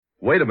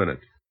Wait a minute.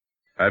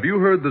 Have you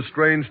heard the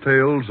strange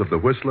tales of the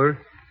Whistler?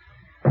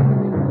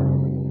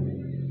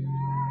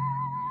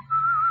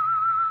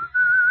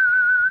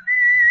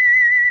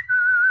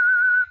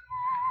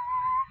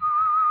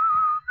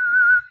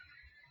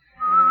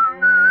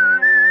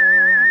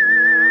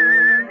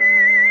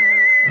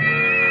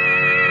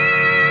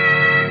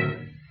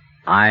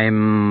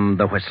 I'm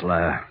the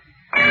Whistler.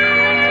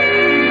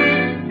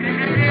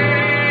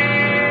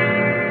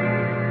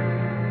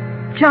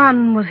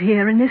 John was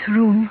here in this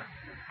room.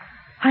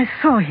 I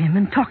saw him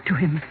and talked to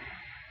him.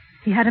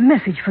 He had a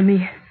message for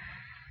me.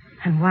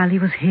 And while he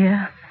was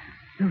here,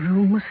 the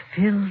room was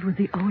filled with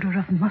the odor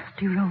of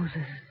musty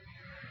roses.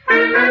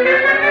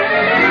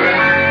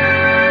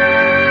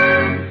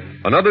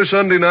 Another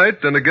Sunday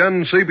night, and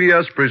again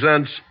CBS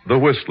presents The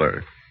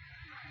Whistler.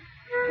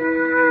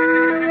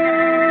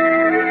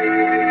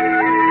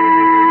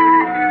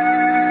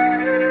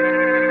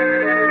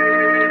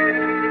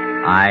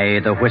 I,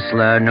 the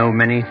Whistler, know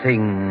many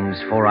things,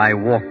 for I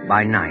walk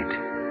by night.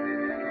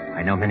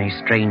 I know many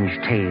strange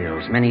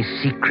tales, many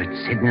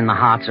secrets hidden in the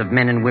hearts of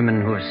men and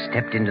women who have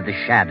stepped into the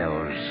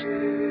shadows.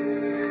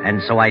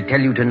 And so I tell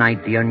you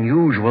tonight the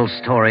unusual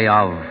story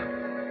of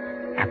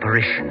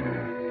apparition.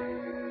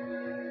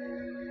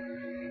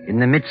 In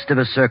the midst of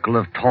a circle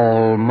of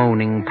tall,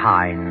 moaning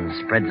pines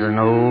spreads an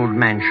old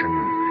mansion.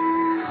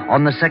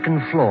 On the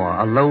second floor,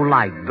 a low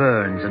light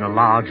burns in a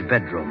large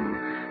bedroom.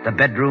 The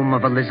bedroom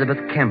of Elizabeth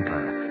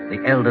Kemper,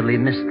 the elderly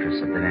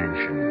mistress of the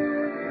mansion.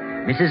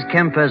 Mrs.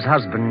 Kemper's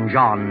husband,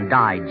 John,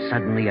 died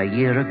suddenly a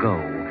year ago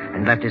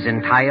and left his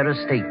entire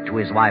estate to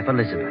his wife,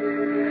 Elizabeth.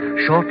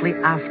 Shortly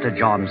after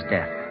John's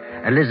death,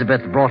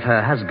 Elizabeth brought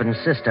her husband's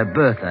sister,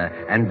 Bertha,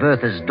 and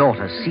Bertha's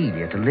daughter,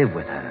 Celia, to live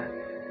with her.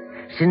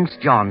 Since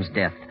John's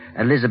death,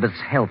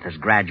 Elizabeth's health has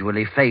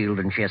gradually failed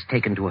and she has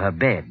taken to her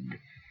bed.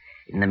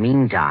 In the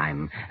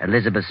meantime,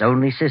 Elizabeth's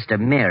only sister,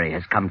 Mary,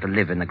 has come to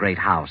live in the great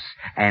house,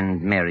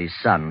 and Mary's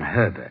son,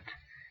 Herbert.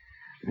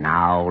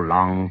 Now,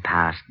 long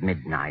past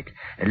midnight,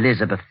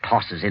 Elizabeth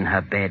tosses in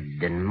her bed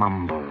and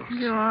mumbles.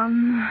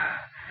 John,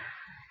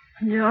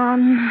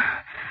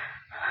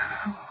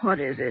 what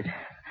is it?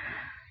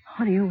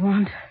 What do you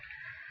want?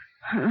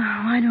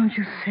 Why don't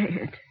you say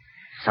it?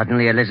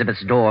 Suddenly,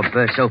 Elizabeth's door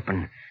bursts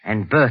open,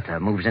 and Bertha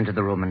moves into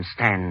the room and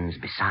stands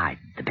beside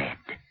the bed.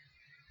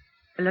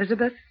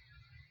 Elizabeth?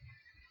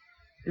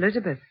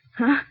 Elizabeth?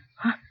 Huh?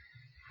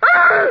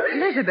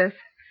 Elizabeth!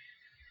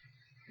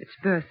 It's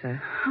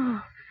Bertha.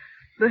 Oh,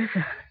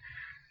 Bertha.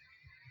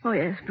 Oh,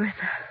 yes,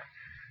 Bertha.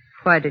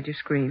 Why did you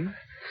scream?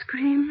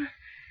 Scream?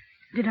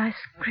 Did I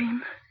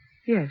scream?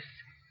 Yes.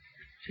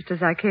 Just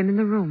as I came in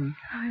the room.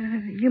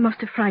 You must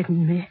have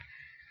frightened me.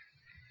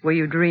 Were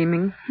you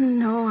dreaming?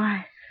 No,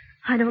 I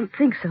don't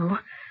think so.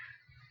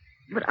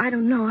 But I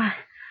don't know.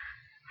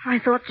 I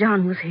thought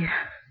John was here.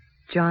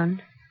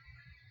 John?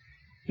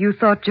 You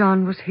thought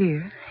John was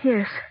here?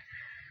 Yes.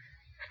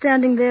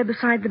 Standing there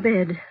beside the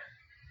bed.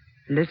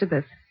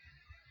 Elizabeth,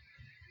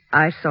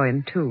 I saw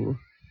him too.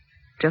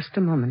 Just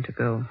a moment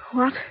ago.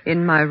 What?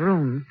 In my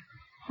room.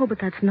 Oh, but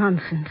that's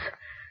nonsense.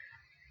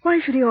 Why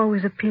should he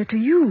always appear to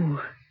you?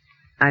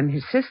 I'm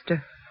his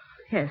sister.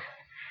 Yes.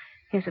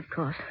 Yes, of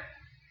course.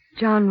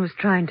 John was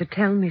trying to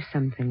tell me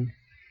something.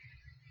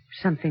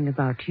 Something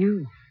about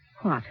you.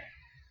 What?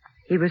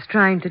 He was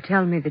trying to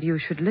tell me that you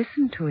should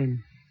listen to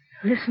him.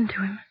 Listen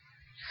to him?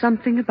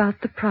 Something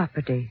about the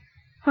property.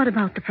 What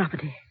about the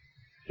property?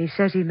 He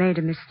says he made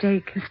a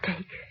mistake.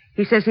 Mistake?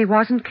 He says he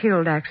wasn't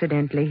killed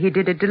accidentally. He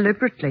did it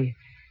deliberately.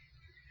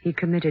 He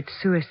committed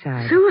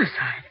suicide.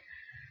 Suicide?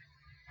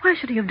 Why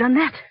should he have done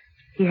that?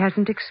 He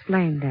hasn't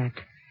explained that.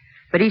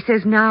 But he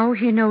says now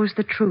he knows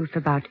the truth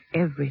about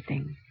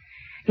everything.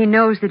 He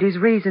knows that his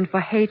reason for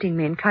hating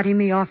me and cutting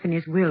me off in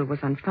his will was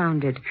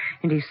unfounded,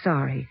 and he's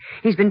sorry.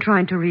 He's been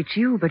trying to reach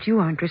you, but you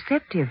aren't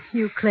receptive.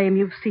 You claim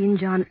you've seen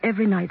John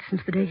every night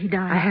since the day he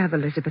died. I have,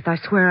 Elizabeth. I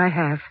swear I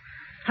have.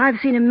 I've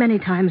seen him many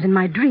times in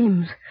my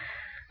dreams.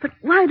 But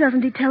why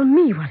doesn't he tell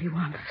me what he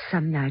wants?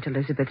 Some night,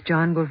 Elizabeth,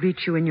 John will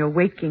reach you in your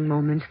waking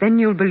moments. Then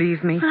you'll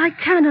believe me. But I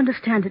can't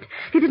understand it.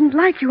 He didn't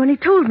like you, and he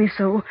told me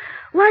so.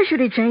 Why should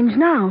he change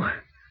now?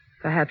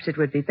 Perhaps it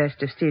would be best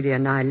if Celia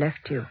and I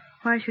left you.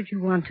 Why should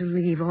you want to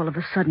leave all of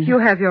a sudden? You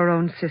have your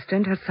own sister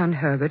and her son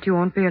Herbert. You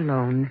won't be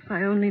alone. If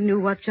I only knew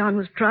what John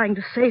was trying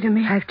to say to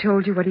me. I've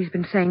told you what he's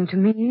been saying to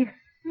me.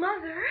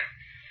 Mother,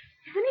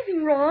 is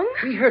anything wrong?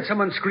 We heard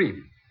someone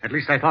scream. At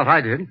least I thought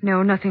I did.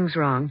 No, nothing's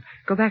wrong.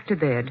 Go back to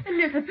bed.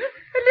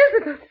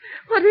 Elizabeth,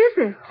 what is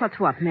it? What's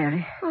what,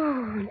 Mary?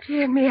 Oh,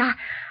 dear me,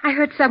 I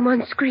heard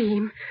someone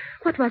scream.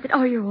 What was it?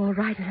 Oh, you're all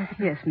right, Elizabeth.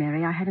 Yes,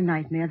 Mary, I had a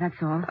nightmare, that's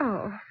all.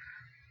 Oh,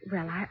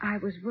 well, I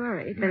was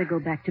worried. Better go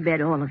back to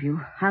bed, all of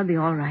you. I'll be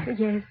all right.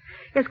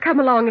 Yes,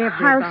 come along,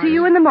 everybody. I'll see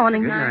you in the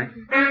morning. Good night.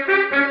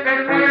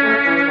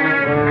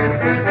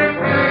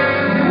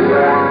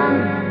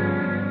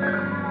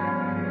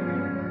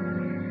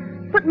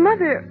 But,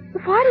 Mother,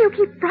 why do you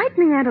keep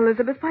frightening Aunt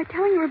Elizabeth by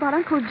telling her about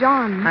Uncle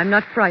John? I'm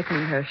not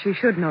frightening her. She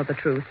should know the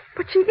truth.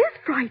 But she is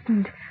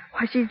frightened.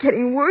 Why, she's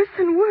getting worse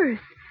and worse.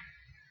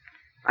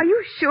 Are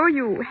you sure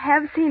you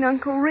have seen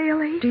Uncle,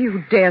 really? Do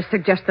you dare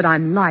suggest that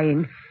I'm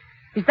lying?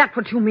 Is that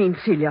what you mean,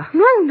 Celia?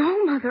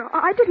 No, Mother.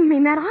 I didn't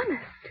mean that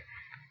honest.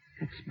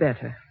 It's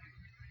better.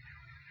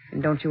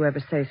 And don't you ever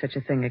say such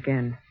a thing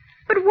again.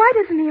 But why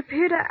doesn't he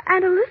appear to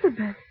Aunt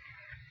Elizabeth?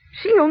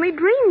 She only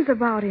dreams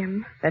about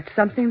him. That's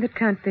something that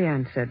can't be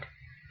answered.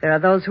 There are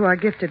those who are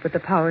gifted with the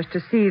powers to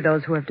see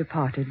those who have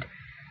departed.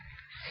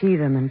 See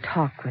them and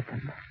talk with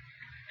them.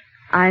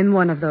 I'm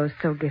one of those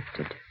so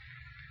gifted.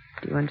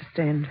 Do you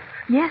understand?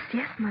 Yes,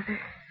 Mother.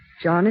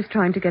 John is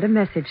trying to get a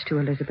message to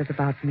Elizabeth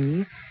about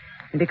me.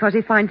 And because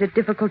he finds it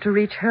difficult to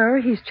reach her,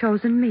 he's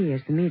chosen me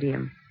as the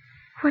medium.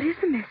 What is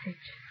the message?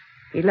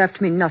 He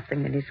left me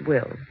nothing in his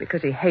will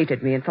because he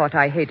hated me and thought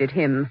I hated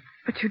him.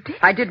 But you did.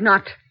 I did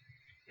not.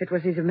 It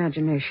was his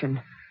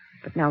imagination.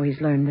 But now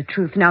he's learned the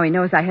truth. Now he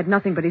knows I had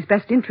nothing but his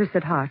best interests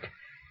at heart.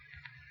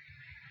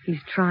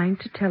 He's trying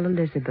to tell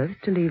Elizabeth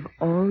to leave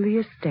all the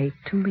estate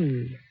to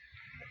me.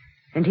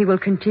 And he will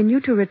continue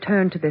to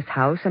return to this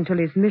house until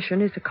his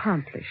mission is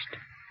accomplished.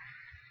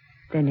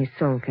 Then his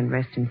soul can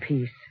rest in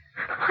peace.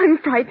 I'm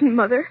frightened,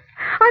 Mother.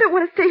 I don't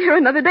want to stay here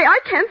another day. I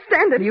can't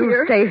stand it here.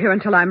 You stay here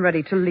until I'm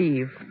ready to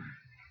leave.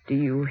 Do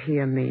you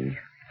hear me?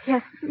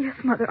 Yes,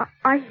 Mother.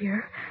 I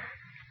hear.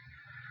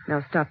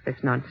 Now stop this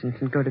nonsense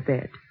and go to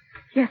bed.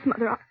 Yes,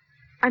 Mother.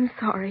 I'm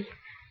sorry.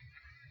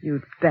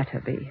 You'd better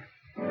be.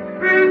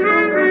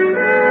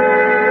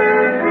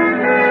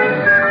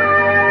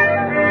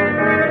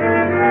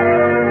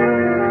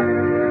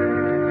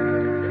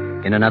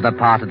 In another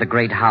part of the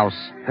great house,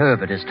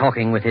 Herbert is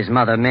talking with his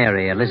mother,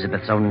 Mary,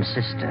 Elizabeth's own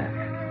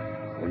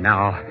sister. Oh,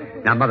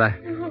 now,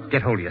 Mother,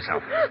 get hold of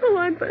yourself. Oh,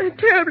 I'm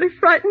terribly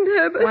frightened,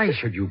 Herbert. Why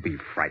should you be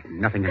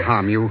frightened? Nothing can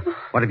harm you.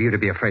 What have you to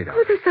be afraid of?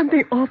 Oh, there's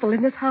something awful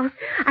in this house.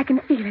 I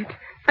can feel it.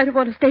 I don't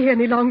want to stay here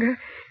any longer.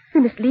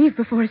 We must leave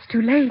before it's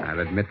too late.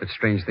 I'll admit that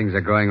strange things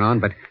are going on,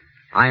 but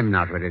I'm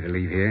not ready to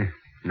leave here.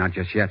 Not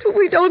just yet.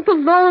 We don't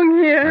belong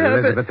here, Herbert.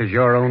 Elizabeth is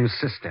your own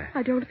sister.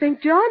 I don't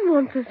think John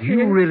wants us here.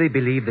 You really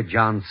believe that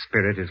John's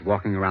spirit is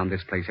walking around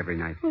this place every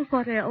night? Well,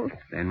 what else?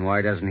 Then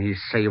why doesn't he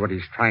say what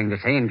he's trying to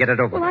say and get it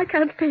over with? Well, I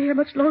can't stay here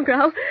much longer.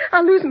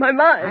 I'll lose my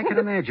mind. I can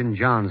imagine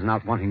John's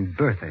not wanting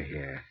Bertha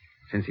here,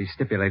 since he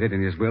stipulated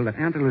in his will that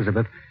Aunt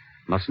Elizabeth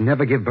must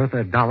never give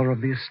Bertha $1 of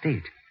the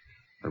estate.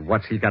 But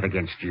what's he got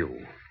against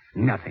you?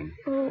 Nothing.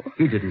 Oh.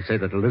 He didn't say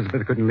that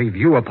Elizabeth couldn't leave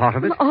you a part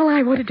of it. Well, all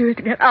I want to do is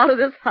to get out of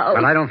this house.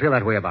 Well, I don't feel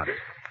that way about it.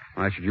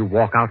 Why should you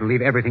walk out and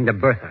leave everything to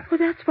Bertha? Well,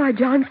 that's why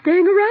John's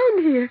staying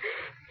around here.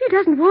 He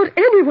doesn't want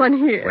anyone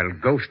here. Well,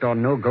 ghost or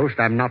no ghost,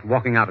 I'm not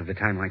walking out at a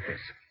time like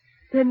this.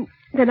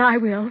 Then I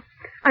will.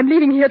 I'm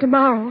leaving here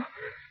tomorrow.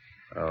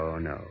 Oh,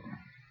 no.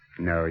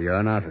 No,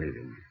 you're not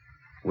leaving.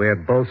 We're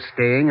both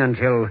staying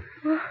until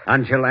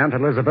Aunt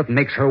Elizabeth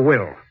makes her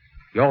will.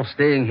 You're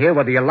staying here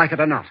whether you like it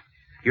or not.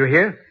 You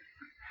hear?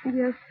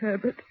 Yes,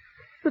 Herbert.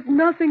 But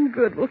nothing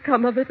good will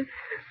come of it.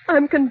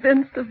 I'm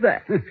convinced of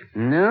that.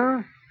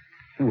 No?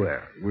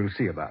 Well, we'll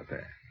see about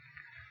that.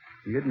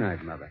 Good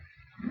night, Mother.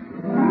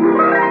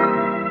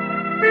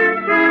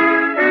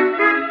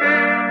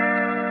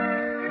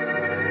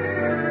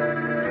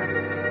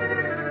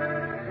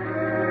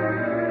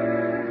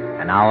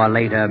 An hour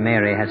later,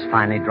 Mary has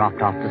finally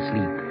dropped off to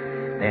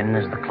sleep. Then,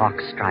 as the clock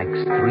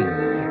strikes 3,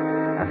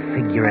 a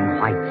figure in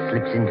white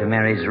slips into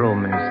Mary's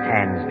room and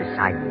stands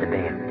beside the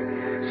bed.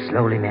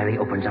 Slowly, Mary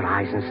opens her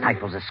eyes and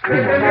stifles a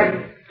scream.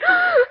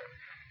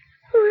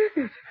 Who is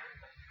it?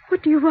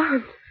 What do you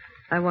want?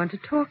 I want to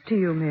talk to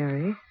you,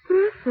 Mary.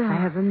 Bertha.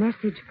 I have a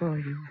message for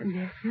you. A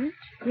message?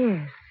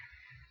 Yes.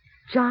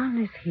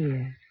 John is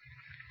here,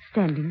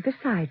 standing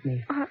beside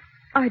me.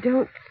 I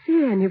don't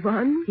see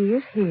anyone. He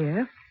is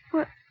here.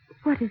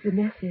 What is the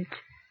message?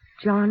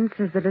 John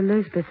says that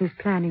Elizabeth is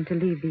planning to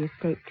leave the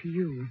estate to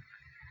you.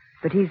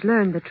 But he's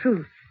learned the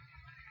truth.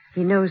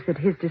 He knows that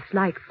his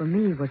dislike for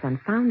me was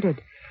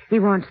unfounded. He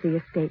wants the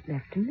estate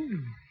left to me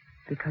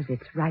because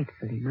it's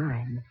rightfully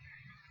mine.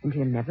 And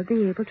he'll never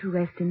be able to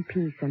rest in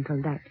peace until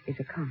that is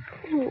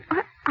accomplished. Oh,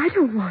 I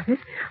don't want it.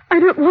 I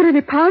don't want any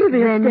part of the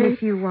estate. Then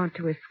if you want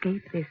to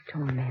escape this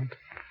torment,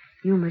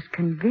 you must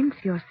convince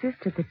your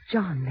sister that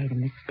John made a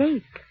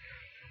mistake.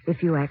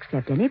 If you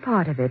accept any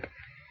part of it,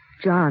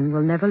 John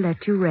will never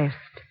let you rest.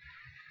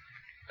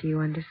 Do you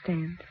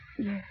understand?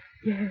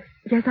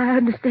 Yes, I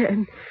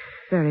understand.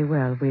 Very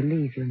well, we'll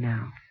leave you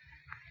now.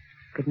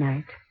 Good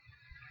night.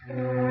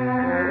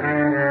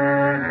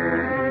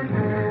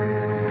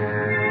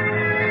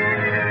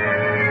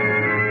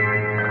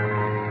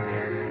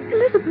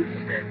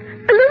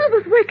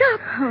 Elizabeth, wake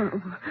up.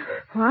 Oh,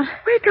 what?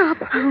 Wake up.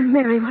 Oh,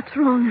 Mary, what's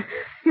wrong?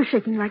 You're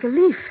shaking like a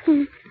leaf.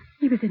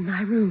 He was in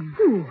my room.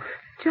 Who?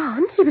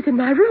 John, he was in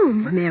my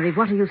room. Mary,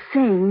 what are you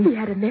saying? He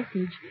had a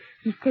message.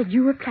 He said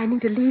you were planning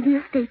to leave the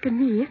estate to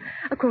me,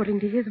 according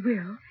to his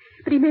will.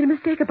 But he made a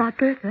mistake about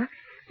Bertha.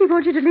 He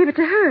wants you to leave it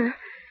to her.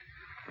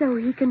 so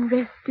he can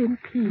rest in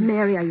peace.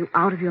 Mary, are you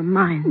out of your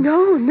mind?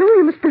 No,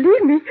 you must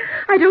believe me.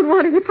 I don't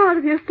want any part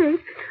of the estate.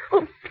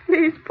 Oh,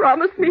 please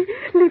promise me.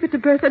 Leave it to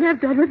Bertha and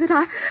have done with it.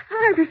 I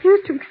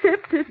refuse to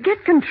accept it.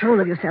 Get control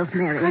of yourself,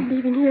 Mary. I'm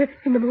leaving here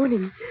in the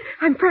morning.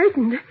 I'm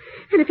frightened.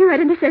 And if you had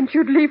any sense,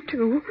 you'd leave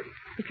too.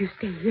 If you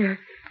stay here,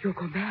 you'll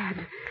go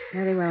mad.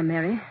 Very well,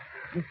 Mary.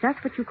 If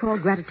that's what you call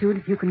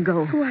gratitude, you can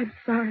go. Oh, I'm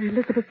sorry,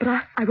 Elizabeth, but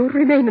I won't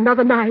remain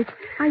another night.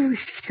 Are you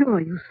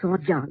sure you saw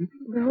John?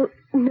 Well,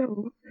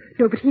 no.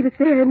 No, but he was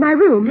there in my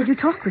room. Did you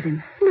talk with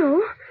him?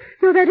 No,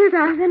 that is,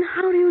 Then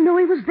how do you know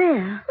he was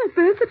there? Well,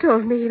 Bertha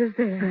told me he was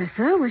there.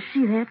 Bertha, was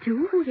she there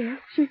too? Oh, yes.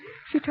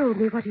 She told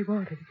me what he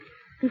wanted.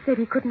 He said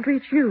he couldn't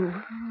reach you.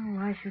 Oh,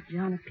 why should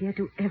John appear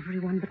to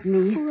everyone but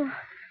me? Oh,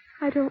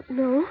 I don't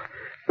know.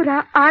 But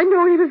I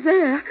know he was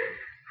there.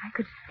 I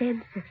could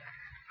sense it.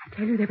 I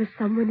tell you, there was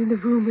someone in the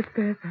room with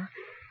Bertha.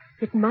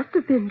 It must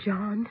have been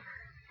John.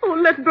 Oh,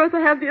 let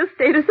Bertha have the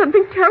estate or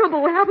something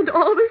terrible will happen to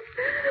all this.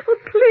 Oh,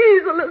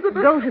 please,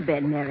 Elizabeth. Go to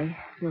bed, Mary.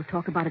 We'll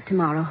talk about it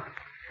tomorrow.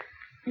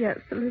 Yes,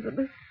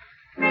 Elizabeth.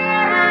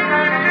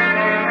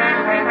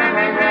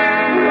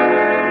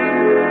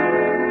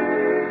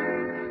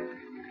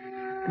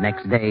 The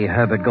next day,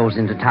 Herbert goes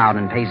into town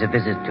and pays a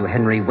visit to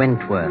Henry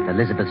Wentworth,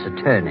 Elizabeth's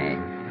attorney.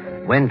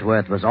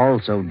 Wentworth was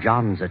also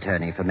John's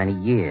attorney for many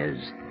years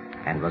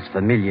and was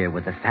familiar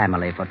with the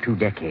family for 2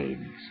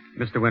 decades.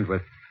 Mr.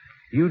 Wentworth,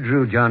 you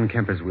drew John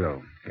Kemper's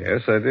will.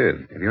 Yes, I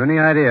did. Have you any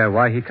idea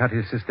why he cut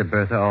his sister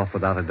Bertha off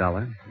without a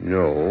dollar?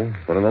 No,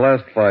 but in the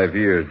last 5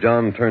 years,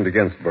 John turned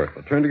against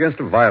Bertha. Turned against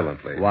her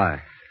violently.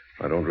 Why?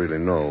 I don't really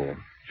know.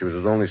 She was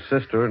his only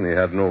sister, and he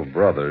had no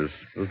brothers.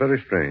 It was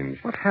very strange.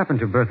 What happened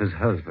to Bertha's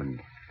husband?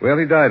 Well,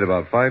 he died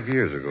about 5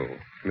 years ago.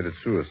 Committed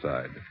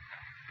suicide.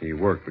 He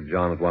worked for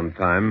John at one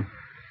time.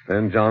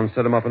 Then John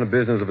set him up in a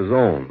business of his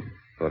own.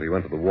 Thought he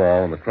went to the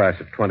wall in the crash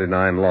of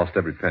 29, lost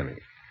every penny.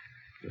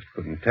 Just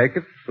couldn't take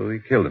it, so he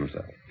killed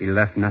himself. He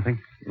left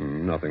nothing?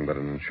 Nothing but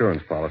an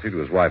insurance policy to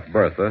his wife,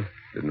 Bertha.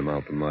 Didn't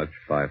amount to much.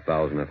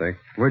 $5,000, I think.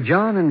 Were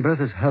John and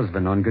Bertha's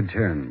husband on good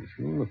terms?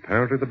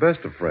 Apparently the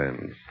best of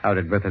friends. How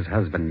did Bertha's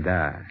husband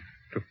die?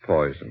 Took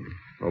poison.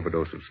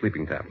 Overdose of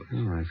sleeping tablets.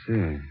 Oh, I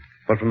see.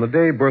 But from the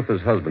day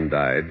Bertha's husband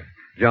died,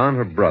 John,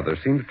 her brother,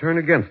 seemed to turn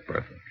against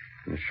Bertha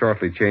and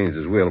shortly changed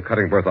his will,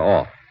 cutting Bertha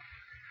off.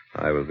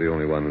 I was the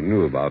only one who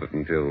knew about it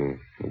until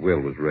the will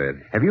was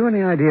read. Have you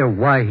any idea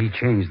why he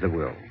changed the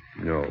will?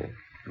 No,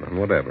 none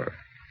whatever.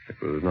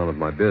 It was none of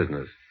my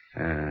business.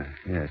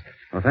 Yes.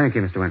 Well, thank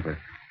you, Mr. Wentworth.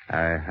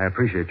 I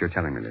appreciate your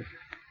telling me this.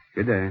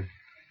 Good day.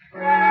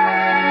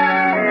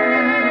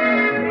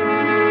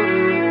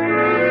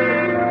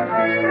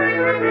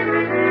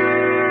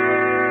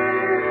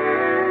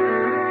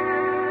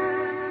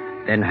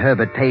 Then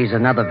Herbert pays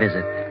another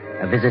visit,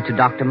 a visit to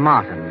Dr.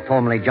 Martin,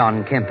 formerly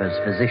John Kemper's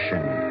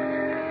physician.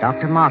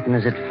 Dr. Martin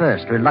is at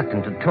first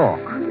reluctant to talk,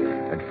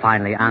 but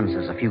finally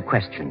answers a few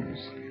questions.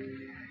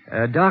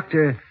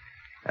 Doctor,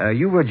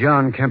 you were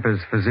John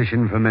Kemper's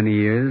physician for many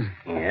years?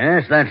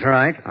 Yes, that's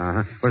right.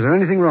 Uh-huh. Was there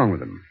anything wrong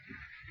with him?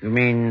 You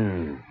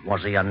mean,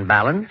 was he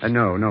unbalanced?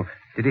 No.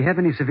 Did he have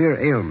any severe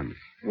ailments?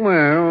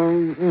 Well,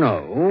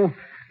 no.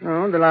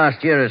 No, the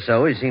last year or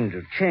so he seemed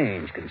to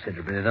change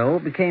considerably, though.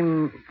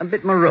 Became a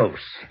bit morose.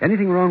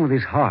 Anything wrong with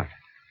his heart?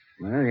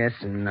 Well, yes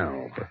and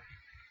no.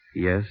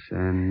 Yes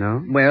and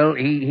no? Well,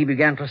 he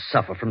began to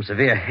suffer from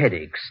severe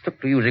headaches.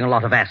 Took to using a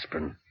lot of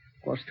aspirin.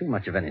 Of course, too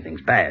much of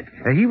anything's bad.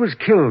 He was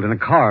killed in a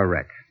car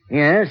wreck.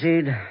 Yes,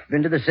 he'd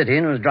been to the city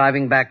and was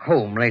driving back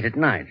home late at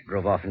night.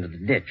 Drove off into the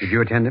ditch. Did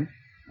you attend him?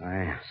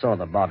 I saw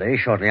the body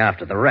shortly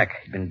after the wreck.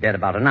 He'd been dead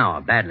about an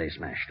hour, badly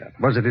smashed up.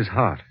 Was it his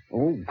heart?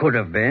 Oh, could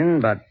have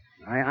been, but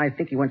I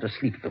think he went to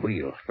sleep at the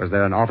wheel. Was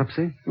there an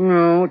autopsy?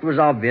 No, it was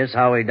obvious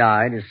how he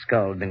died. His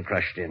skull had been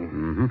crushed in.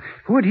 Mm-hmm.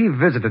 Who had he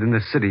visited in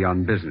the city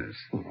on business?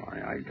 Oh,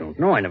 I don't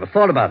know. I never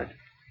thought about it.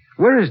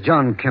 Where is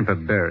John Kemper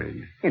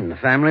buried? In the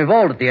family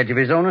vault at the edge of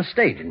his own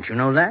estate. Didn't you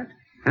know that?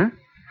 Huh?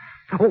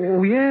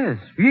 Oh, yes.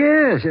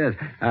 Yes.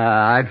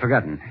 I'd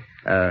forgotten.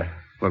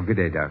 Well, good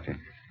day, Doctor.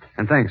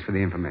 And thanks for the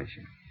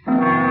information.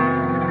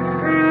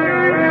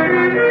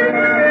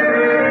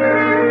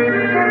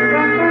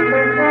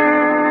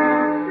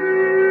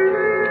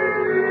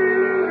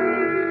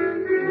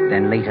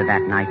 Then later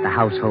that night, the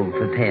household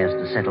prepares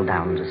to settle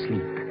down to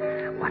sleep.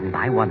 One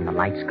by one, the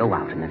lights go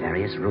out in the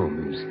various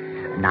rooms.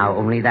 Now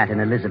only that in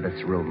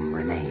Elizabeth's room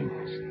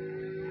remains.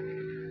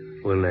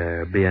 Will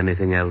there be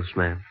anything else,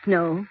 ma'am?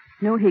 No,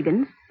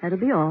 Higgins. That'll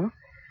be all.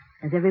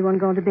 Has everyone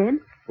gone to bed?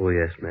 Oh,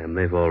 yes, ma'am.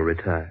 They've all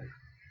retired.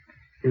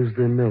 Is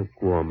the milk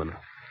warm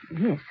enough?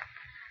 Yes.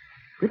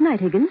 Good night,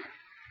 Higgins.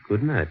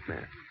 Good night,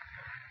 ma'am.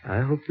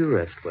 I hope you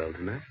rest well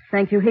tonight.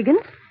 Thank you,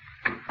 Higgins.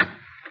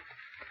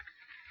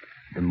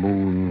 The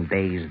moon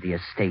bathes the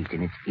estate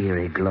in its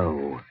eerie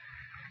glow.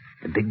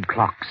 The big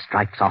clock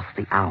strikes off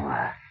the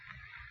hour.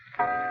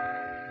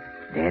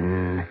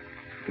 Then,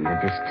 in the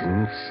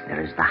distance,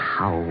 there is the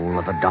howl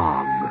of a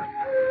dog.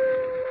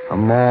 A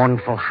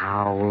mournful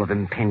howl of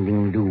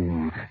impending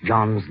doom,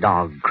 John's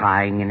dog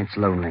crying in its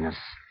loneliness.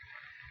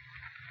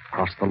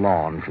 Across the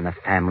lawn from the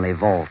family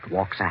vault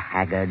walks a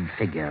haggard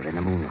figure in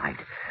the moonlight.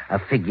 A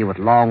figure with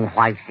long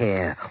white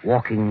hair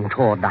walking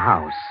toward the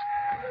house.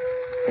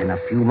 And a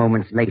few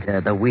moments later,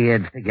 the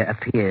weird figure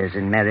appears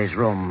in Mary's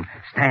room,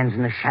 stands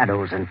in the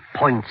shadows, and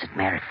points at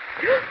Mary.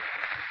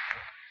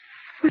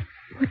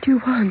 What do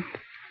you want?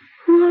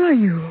 Who are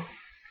you?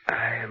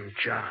 I am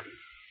John.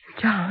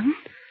 John?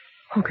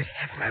 Oh, good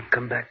heavens. I've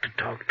come back to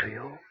talk to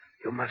you.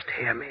 You must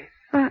hear me.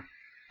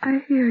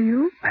 I hear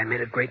you. I made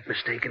a great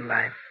mistake in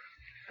life.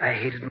 I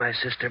hated my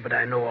sister, but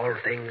I know all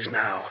things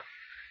now.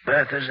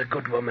 Bertha's a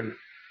good woman.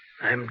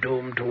 I'm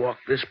doomed to walk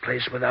this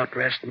place without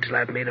rest until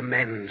I've made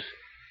amends.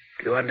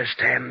 Do you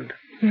understand?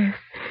 Yes.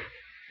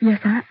 Yes,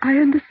 I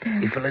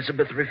understand. If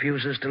Elizabeth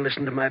refuses to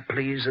listen to my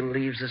pleas and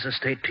leaves this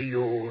estate to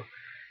you,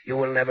 you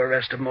will never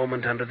rest a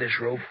moment under this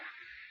roof.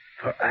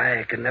 For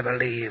I can never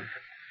leave.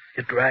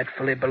 It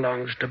rightfully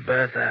belongs to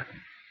Bertha,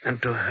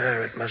 and to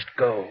her it must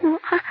go. Oh,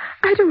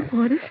 I don't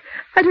want it.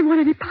 I don't want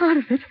any part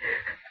of it.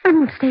 I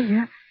won't stay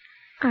here.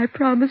 I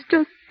promise.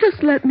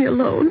 Just let me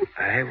alone.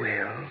 I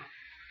will.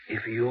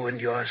 If you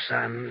and your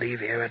son leave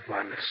here at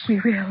once.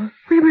 We will.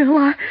 We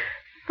will.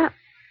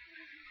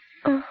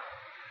 Oh,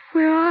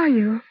 where are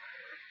you?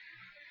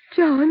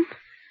 John?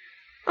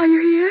 Are you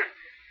here?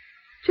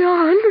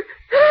 John?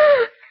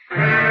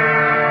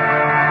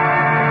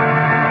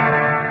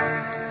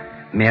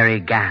 Mary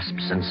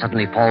gasps and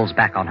suddenly falls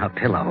back on her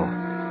pillow.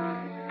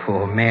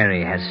 Poor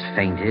Mary has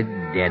fainted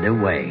dead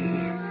away.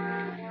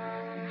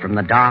 From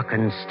the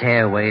darkened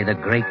stairway, the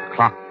great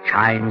clock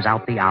chimes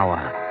out the hour,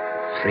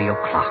 3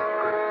 o'clock.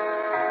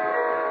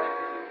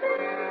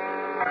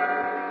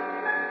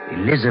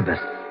 Elizabeth,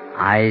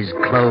 eyes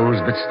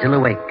closed but still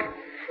awake,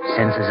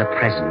 senses a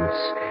presence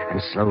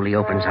and slowly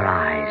opens her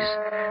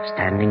eyes.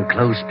 Standing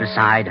close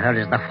beside her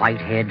is the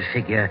white-haired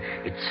figure,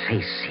 its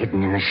face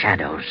hidden in the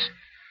shadows.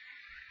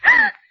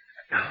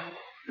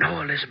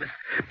 No, Elizabeth.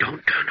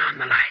 Don't turn on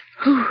the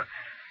light.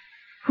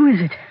 Who is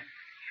it?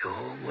 You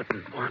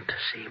wouldn't want to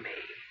see me.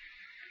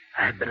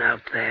 I've been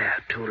out there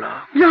too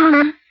long.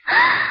 John!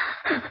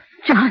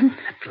 John!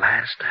 At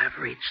last I've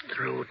reached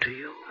through to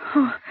you.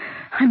 Oh,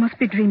 I must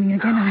be dreaming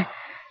again. Not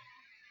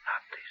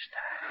this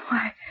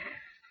time.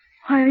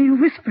 Why are you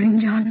whispering,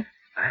 John?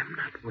 I'm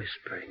not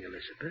whispering,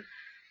 Elizabeth.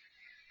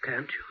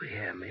 Can't you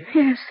hear me?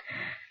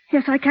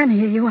 Yes, I can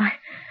hear you.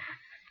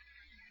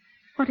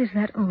 What is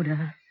that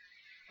odor?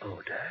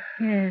 Odor?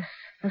 Yes,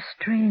 a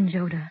strange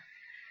odor.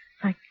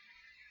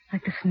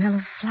 Like the smell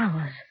of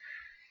flowers.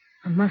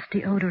 A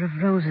musty odor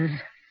of roses.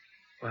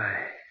 Why,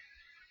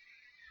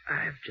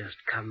 I've just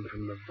come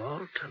from the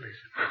vault, John!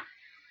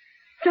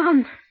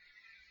 Elizabeth.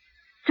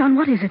 John,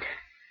 what is it?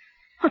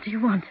 What do you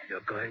want?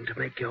 You're going to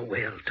make your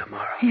will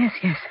tomorrow. Yes.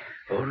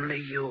 Only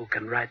you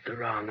can right the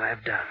wrong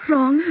I've done.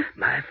 Wrong?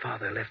 My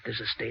father left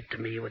this estate to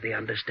me with the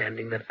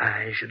understanding that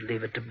I should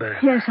leave it to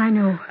Bertha. Yes, I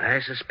know. I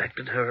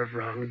suspected her of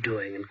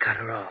wrongdoing and cut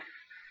her off,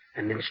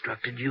 and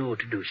instructed you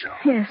to do so.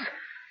 Yes.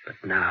 But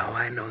now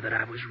I know that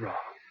I was wrong.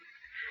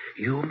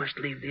 You must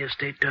leave the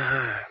estate to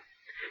her.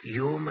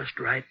 You must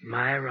right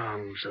my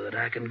wrongs so that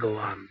I can go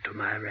on to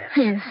my rest.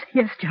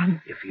 Yes,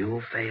 John. If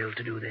you fail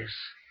to do this,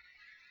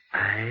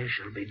 I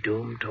shall be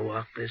doomed to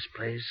walk this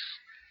place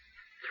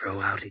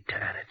throughout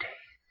eternity.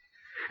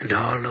 And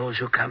all those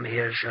who come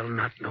here shall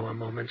not know a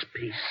moment's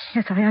peace.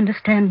 Yes, I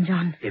understand,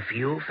 John. If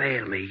you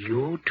fail me,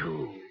 you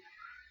too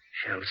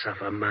shall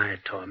suffer my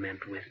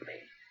torment with me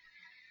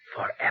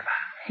forever.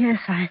 Yes,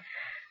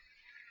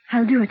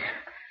 I'll do it.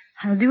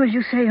 I'll do as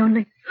you say,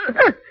 only...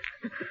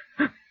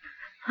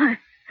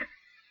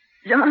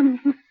 John...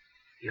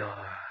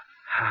 Your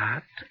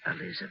heart,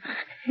 Elizabeth?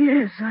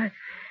 Yes,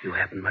 You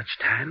haven't much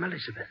time,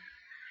 Elizabeth.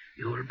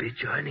 You'll be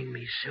joining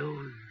me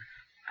soon.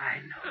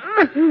 I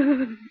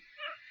know.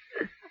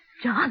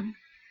 John,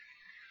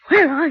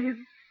 where are you?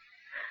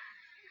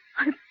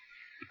 I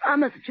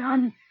promise,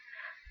 John.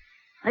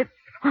 I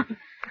promise.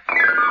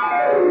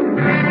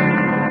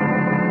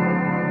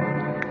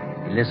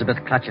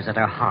 Elizabeth clutches at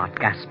her heart,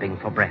 gasping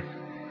for breath.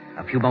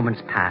 A few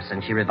moments pass,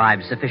 and she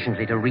revives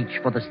sufficiently to reach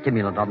for the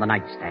stimulant on the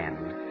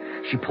nightstand.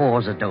 She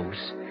pours a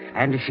dose,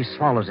 and as she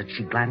swallows it,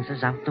 she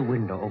glances out the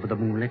window over the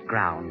moonlit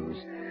grounds.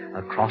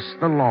 Across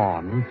the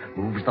lawn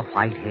moves the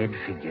white-haired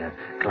figure,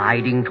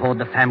 gliding toward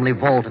the family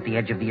vault at the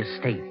edge of the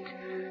estate.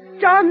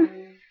 John!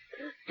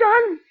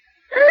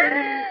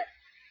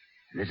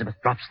 Elizabeth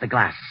drops the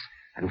glass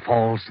and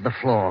falls to the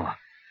floor.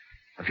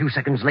 A few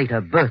seconds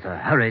later, Bertha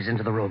hurries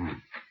into the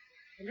room.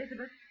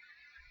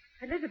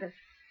 Elizabeth.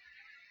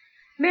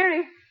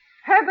 Mary.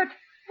 Herbert.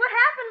 What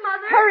happened,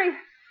 Mother? Hurry.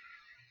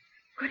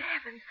 Good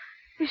heavens.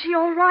 Is she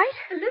all right?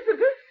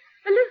 Elizabeth.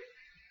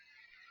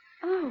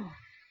 Oh.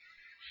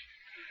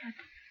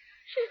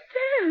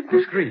 She's dead.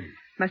 Who screamed?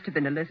 Must have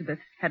been Elizabeth.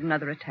 Had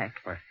another attack.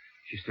 Why,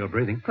 she's still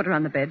breathing. Put her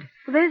on the bed.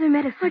 Well, there's the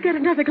medicine. I'll get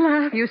another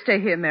glass. You stay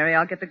here, Mary.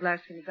 I'll get the glass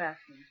from the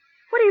bathroom.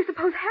 What do you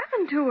suppose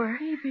happened to her?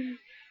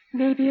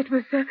 Maybe it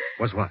was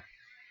Was what?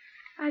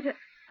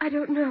 I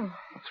don't know.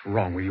 What's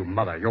wrong with you,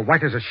 Mother? You're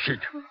white as a sheet.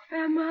 Oh,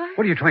 am I?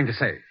 What are you trying to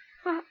say?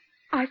 Well,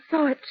 I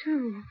saw it,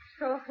 too.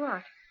 So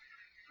what?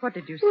 What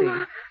did you see?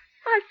 Well,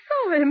 I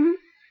saw him.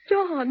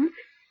 John.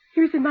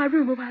 He was in my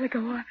room a while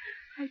ago.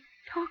 I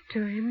talked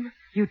to him.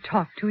 You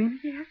talked to him?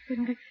 Yes,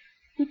 and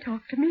he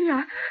talked to me.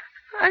 I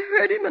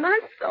heard him and I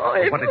saw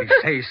him. What did he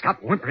say?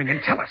 Stop whimpering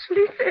and tell us.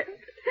 He said...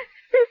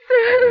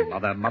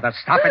 Mother,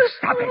 stop it,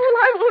 stop it. Oh,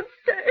 I won't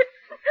stay.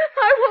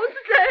 I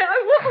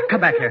won't.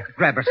 Come back here.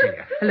 Grab her,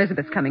 Celia.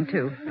 Elizabeth's coming,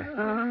 too.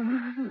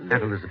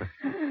 Aunt Elizabeth.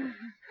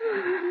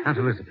 Aunt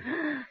Elizabeth.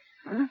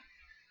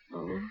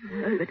 Oh,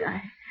 Herbert,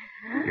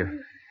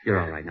 You're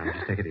all right now.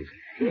 Just take it easy.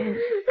 Yes.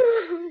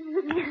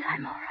 Yes,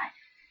 I'm all right.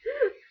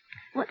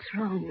 What's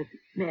wrong with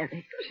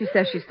Mary? She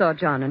says she saw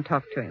John and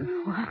talked to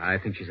him. What? I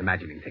think she's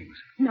imagining things.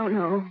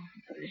 No.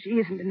 She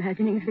isn't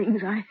imagining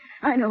things.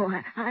 I know.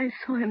 I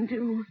saw him,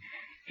 too.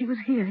 He was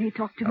here. He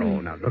talked to me. Oh,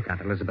 now, look,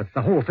 Aunt Elizabeth.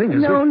 The whole thing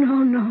is...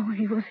 No.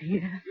 He was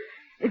here.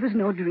 It was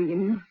no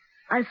dream.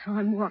 I saw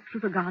him walk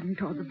through the garden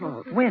toward the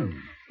vault.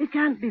 When? It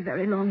can't be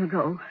very long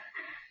ago.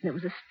 There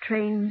was a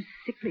strange,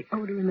 sickly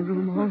odor in the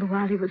room all the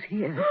while he was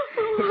here.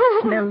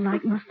 It smelled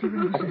like musty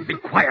roses. Oh, be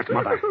quiet,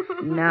 Mother.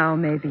 Now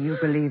maybe you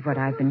believe what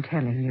I've been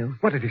telling you.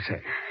 What did he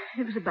say?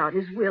 It was about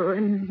his will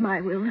and my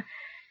will.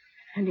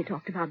 And he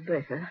talked about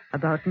Bertha.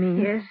 About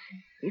me? Yes.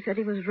 He said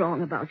he was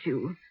wrong about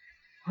you.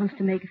 Wants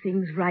to make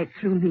things right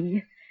through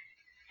me.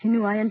 He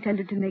knew I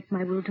intended to make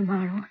my will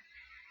tomorrow.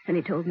 And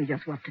he told me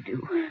just what to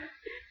do.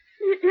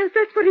 Yes,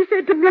 that's what he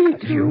said to me,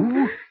 too.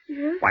 You?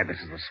 Yes. Why, this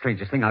is the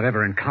strangest thing I've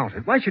ever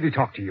encountered. Why should he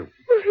talk to you?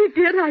 Well,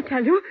 he did, I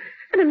tell you.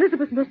 And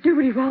Elizabeth must do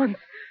what he wants.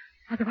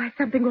 Otherwise,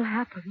 something will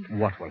happen.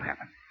 What will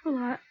happen?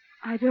 Well,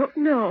 I don't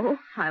know.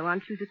 I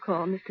want you to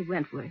call Mr.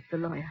 Wentworth, the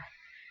lawyer,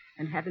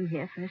 and have him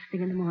here first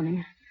thing in the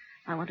morning.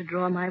 I want to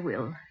draw my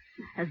will,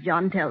 as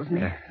John tells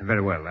me.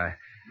 Very well.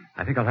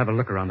 I think I'll have a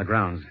look around the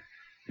grounds.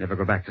 Never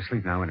go back to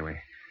sleep now, anyway.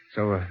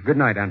 So, good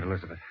night, Aunt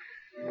Elizabeth.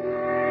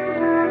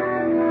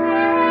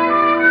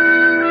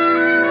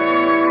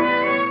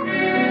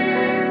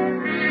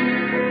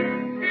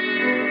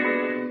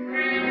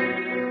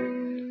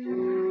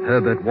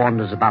 Herbert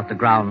wanders about the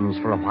grounds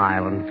for a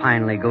while and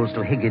finally goes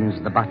to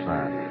Higgins, the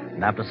butler,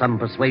 and after some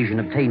persuasion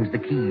obtains the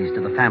keys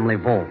to the family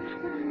vault.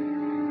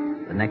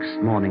 The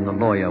next morning, the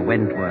lawyer,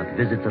 Wentworth,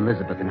 visits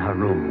Elizabeth in her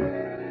room.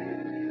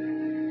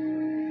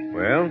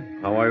 Well,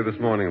 how are you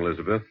this morning,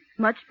 Elizabeth?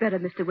 Much better,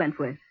 Mr.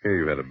 Wentworth. Here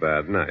you had a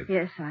bad night.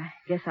 Yes, I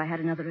guess I had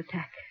another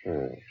attack.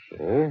 Oh,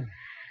 so?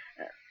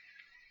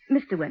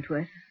 Mr.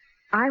 Wentworth,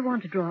 I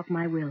want to draw up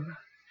my will.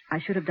 I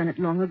should have done it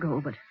long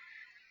ago, but,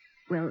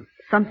 well,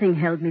 something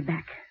held me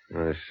back.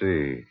 I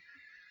see.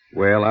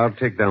 Well, I'll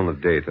take down the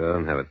data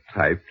and have it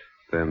typed,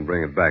 then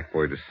bring it back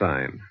for you to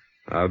sign.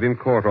 I'll be in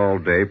court all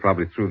day,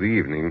 probably through the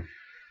evening,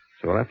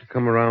 so I'll have to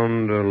come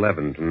around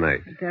 11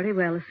 tonight. Very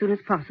well, as soon as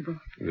possible.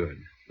 Good.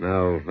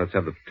 Now, let's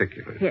have the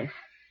particulars. Yes.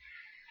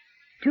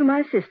 To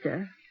my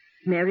sister,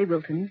 Mary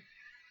Wilton,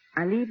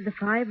 I leave the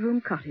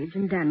 5-room cottage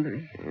in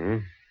Danbury.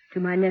 To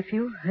my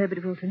nephew,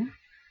 Herbert Wilton,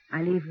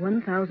 I leave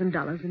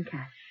 $1,000 in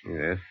cash.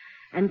 Yes.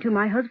 And to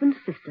my husband's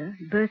sister,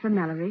 Bertha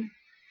Mallory,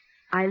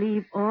 I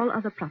leave all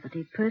other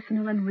property,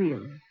 personal and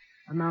real,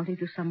 amounting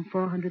to some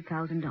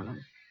 $400,000.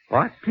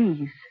 What?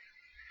 Please.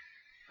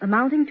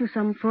 Amounting to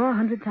some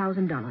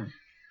 $400,000,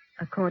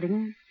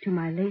 according to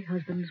my late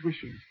husband's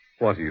wishes.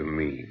 What do you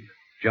mean?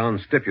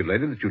 John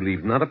stipulated that you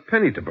leave not a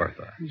penny to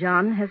Bertha.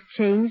 John has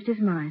changed his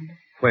mind.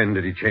 When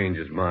did he change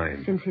his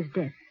mind? Since his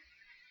death.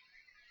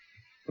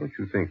 Don't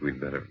you think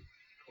we'd better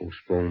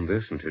postpone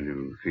this until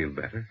you feel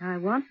better? I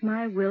want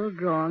my will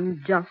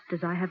drawn just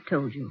as I have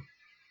told you.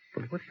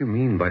 But what do you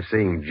mean by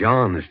saying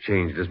John has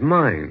changed his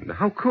mind?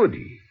 How could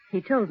he? He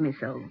told me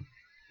so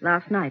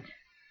last night.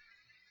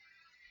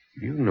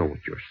 You know what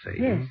you're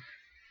saying. Yes.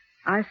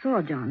 I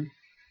saw John.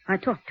 I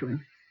talked to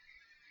him.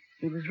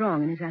 He was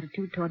wrong in his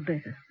attitude toward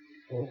Bertha.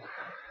 Oh,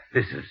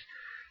 this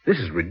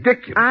is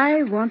ridiculous.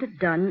 I want it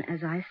done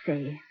as I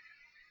say.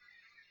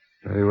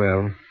 Very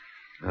well.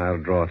 I'll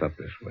draw it up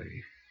this way.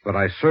 But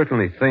I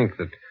certainly think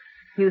that...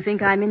 You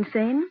think I'm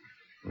insane?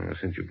 Well,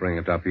 since you bring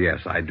it up,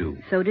 yes, I do.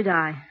 So did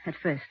I, at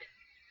first.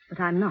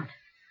 But I'm not.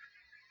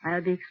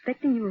 I'll be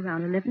expecting you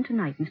around 11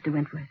 tonight, Mr.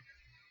 Wentworth.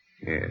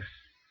 Yes.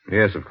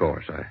 Yes, of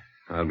course.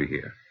 I'll be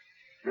here.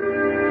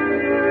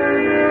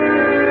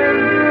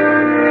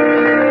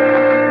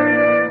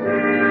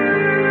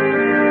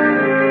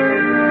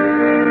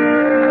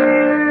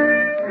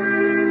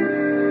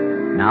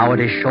 Now it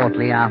is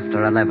shortly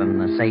after 11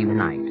 the same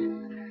night.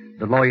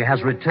 The lawyer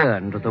has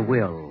returned with the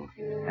will,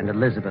 and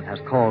Elizabeth has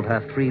called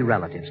her 3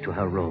 relatives to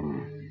her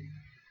room.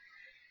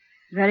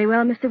 Very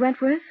well, Mr.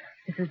 Wentworth.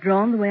 This is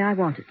drawn the way I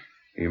want it.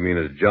 You mean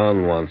as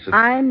John wants it?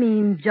 I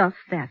mean just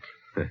that.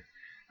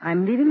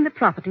 I'm leaving the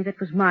property that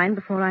was mine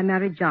before I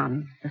married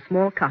John, the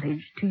small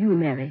cottage, to you,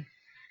 Mary,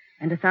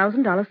 and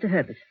 $1,000 to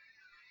Herbert.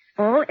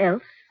 All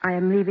else I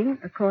am leaving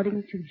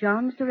according to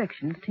John's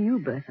directions to you,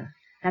 Bertha.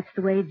 That's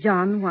the way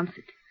John wants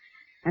it.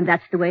 And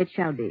that's the way it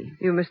shall be.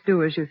 You must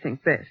do as you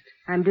think best.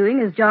 I'm doing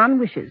as John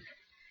wishes.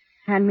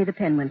 Hand me the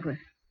pen, Wentworth.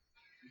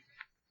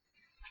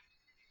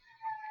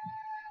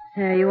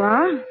 There you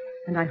are,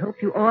 and I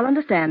hope you all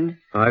understand.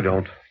 I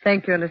don't.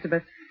 Thank you,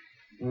 Elizabeth.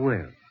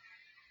 Well,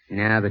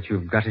 Now that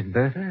you've got it,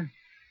 Bertha,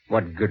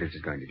 what good is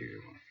it going to do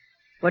you?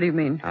 What do you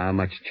mean? How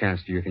much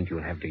chance do you think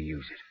you'll have to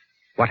use it?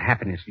 What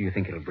happiness do you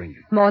think it'll bring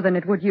you? More than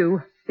it would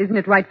you. Isn't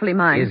it rightfully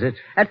mine? Is it?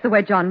 That's the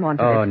way John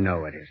wanted it. Oh,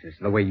 no, it isn't. It's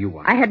the way you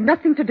want it. I had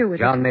nothing to do with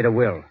John made a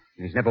will.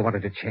 He's never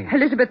wanted to change.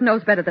 Elizabeth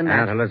knows better than that.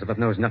 Aunt Elizabeth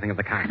knows nothing of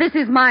the kind. This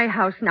is my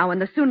house now,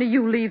 and the sooner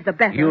you leave, the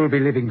better. You'll be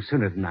leaving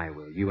sooner than I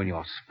will, you and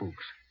your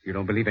spooks. You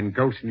don't believe in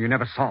ghosts, and you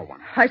never saw one.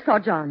 I saw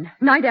John.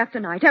 Night after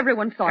night.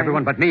 Everyone saw him.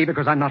 Everyone but me,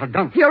 because I'm not a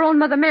donkey. Your own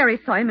Mother Mary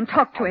saw him and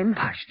talked to him.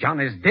 Hush, John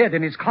is dead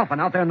in his coffin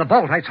out there in the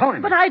vault. I saw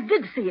him. But I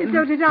did see him.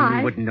 So did I.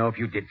 You wouldn't know if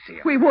you did see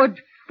him. We would.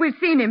 We've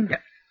seen him. Yeah.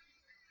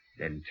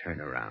 Then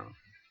turn around.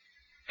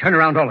 Turn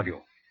around, all of you.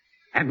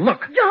 And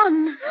look.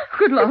 John!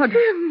 Good Lord. It's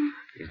him.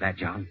 Is that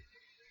John?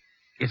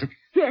 Is it?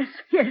 Yes,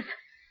 yes.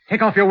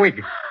 Take off your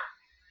wig.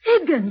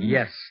 Higgins.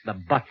 Yes, the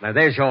butler.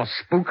 There's your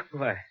spook.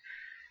 Why,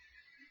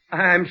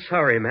 I'm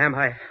sorry, ma'am.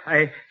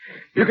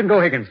 You can go,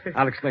 Higgins.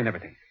 I'll explain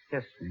everything.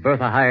 Yes.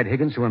 Bertha hired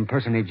Higgins to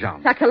impersonate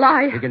John. That's a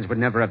lie. Higgins would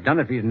never have done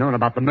it if he'd known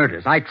about the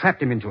murders. I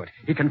trapped him into it.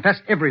 He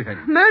confessed everything.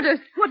 Murders.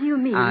 What do you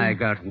mean? I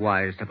got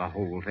wise to the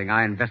whole thing.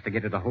 I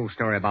investigated the whole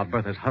story about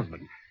Bertha's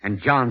husband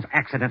and John's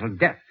accidental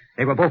death.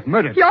 They were both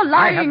murdered. You're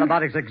lying. I have the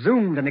bodies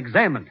exhumed and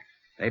examined.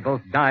 They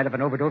both died of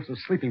an overdose of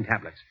sleeping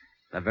tablets.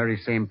 The very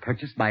same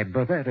purchased by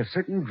Bertha at a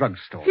certain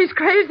drugstore. He's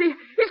crazy.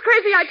 He's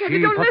crazy. I tell you,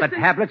 She don't put listen. the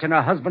tablets in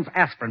her husband's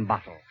aspirin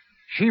bottle.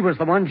 She was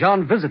the one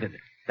John visited.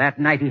 That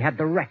night he had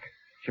the wreck.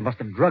 She must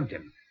have drugged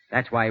him.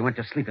 That's why he went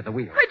to sleep at the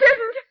wheel. I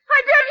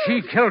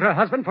didn't. She killed her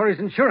husband for his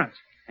insurance.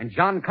 And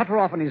John cut her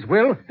off in his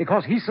will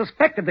because he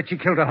suspected that she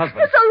killed her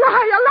husband. It's a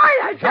lie,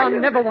 I tell you.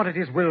 John never wanted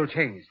his will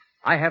changed.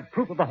 I have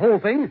proof of the whole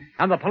thing,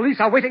 and the police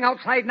are waiting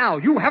outside now.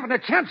 You haven't a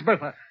chance,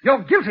 Bertha.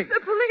 You're guilty. The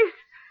police.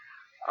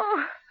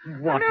 Oh.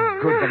 What No,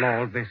 good no. will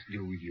all this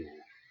do you?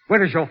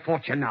 Where is your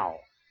fortune now?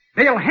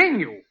 They'll hang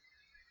you.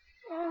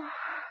 Oh,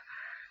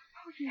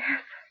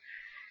 yes.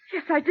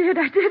 Yes, I did.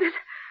 I did it.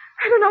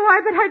 I don't know why,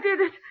 but I did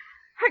it.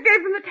 I gave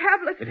him the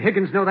tablet. Did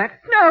Higgins know that?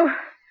 No.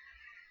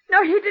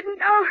 No, he didn't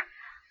know.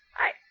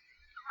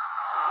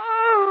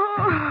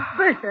 Oh.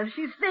 Bertha,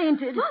 she's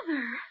fainted.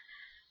 Mother.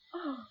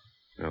 Oh,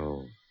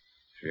 No,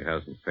 she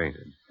hasn't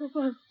fainted.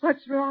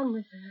 what's wrong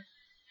with her?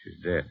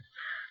 She's dead.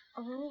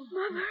 Oh,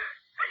 Mother.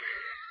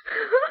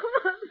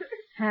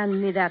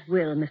 Hand me that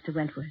will, Mr.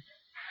 Wentworth.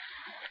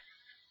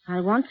 I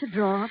want to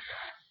draw up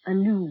a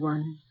new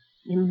one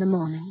in the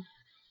morning.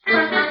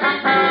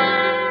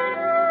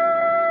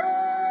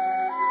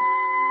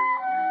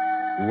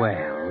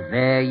 Well,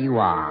 there you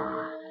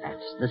are.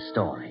 That's the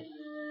story.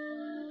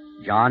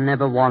 John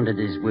never wanted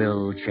his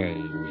will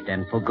changed,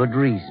 and for good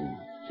reason.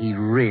 He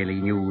really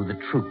knew the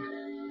truth.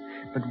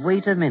 But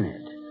wait a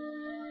minute.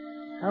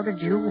 How did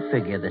you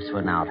figure this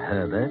one out,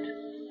 Herbert?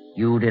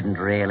 You didn't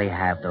really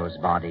have those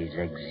bodies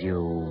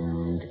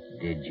exhumed,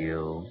 did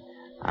you?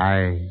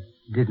 I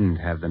didn't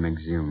have them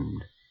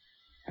exhumed.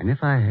 And if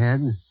I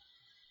had,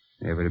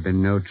 there would have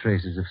been no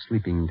traces of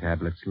sleeping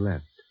tablets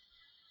left.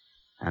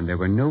 And there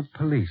were no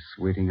police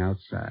waiting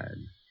outside.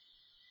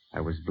 I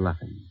was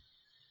bluffing,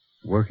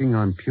 working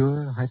on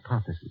pure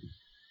hypotheses.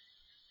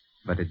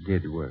 But it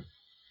did work.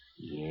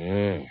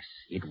 Yes,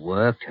 it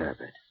worked,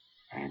 Herbert.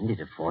 And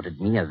it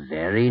afforded me a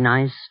very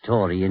nice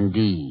story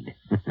indeed.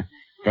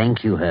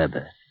 Thank you,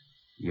 Herbert.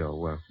 You're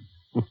welcome.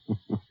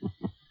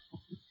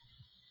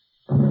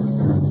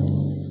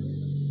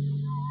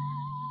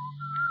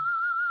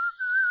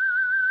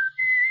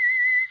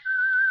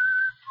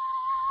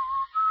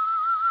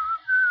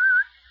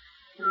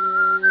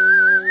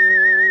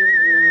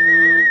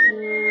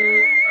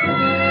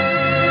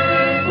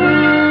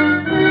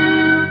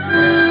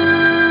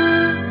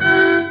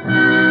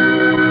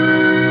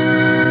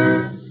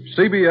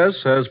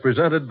 CBS has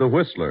presented The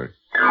Whistler.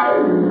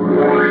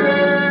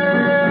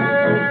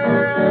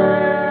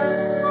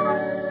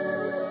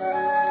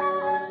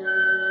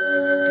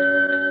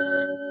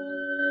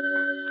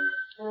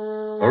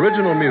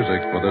 Original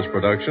music for this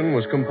production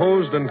was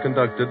composed and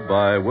conducted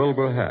by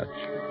Wilbur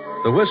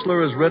Hatch. The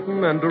Whistler is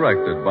written and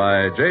directed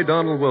by J.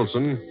 Donald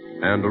Wilson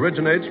and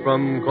originates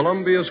from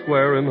Columbia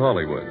Square in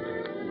Hollywood.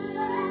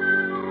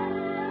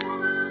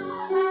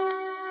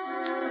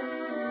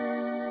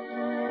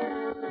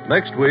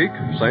 Next week,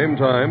 same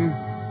time,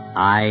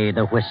 I,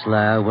 the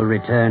Whistler, will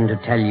return to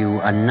tell you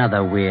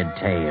another weird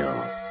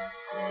tale.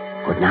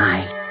 Good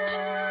night.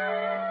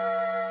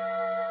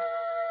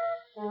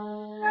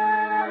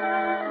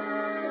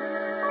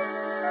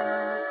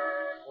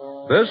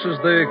 this is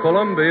the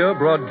Columbia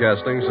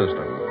Broadcasting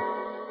System.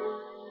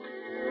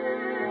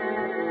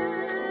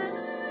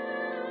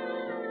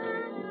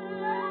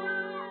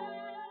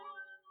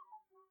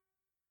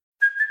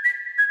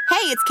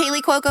 Hey, it's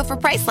Kaylee Cuoco for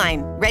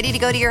Priceline. Ready to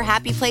go to your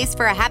happy place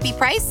for a happy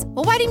price?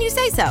 Well, why didn't you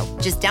say so?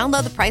 Just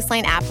download the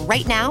Priceline app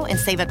right now and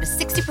save up to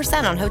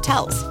 60% on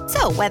hotels.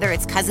 So whether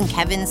it's Cousin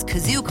Kevin's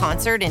Kazoo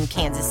Concert in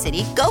Kansas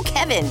City, go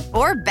Kevin,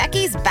 or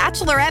Becky's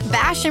Bachelorette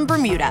Bash in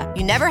Bermuda,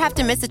 you never have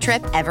to miss a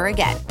trip ever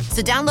again.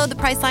 So download the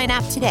Priceline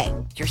app today.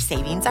 Your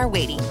savings are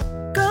waiting.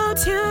 Go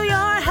to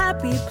your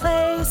happy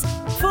place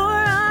for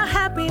a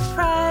happy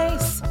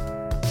price.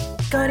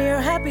 Go to your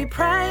happy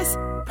price,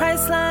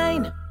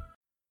 Priceline.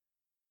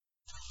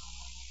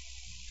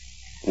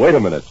 Wait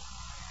a minute.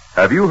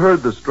 Have you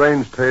heard the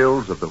strange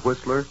tales of the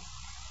Whistler?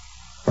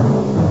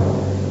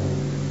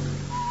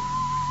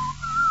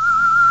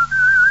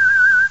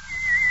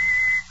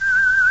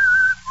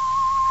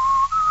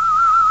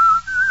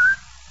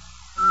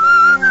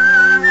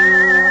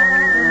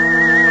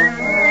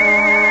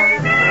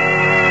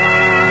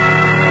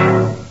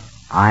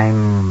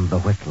 I'm the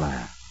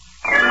Whistler.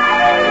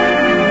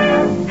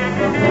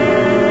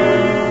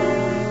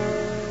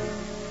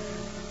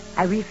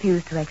 I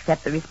refuse to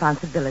accept the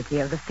responsibility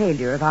of the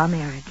failure of our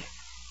marriage.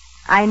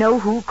 I know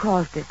who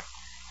caused it,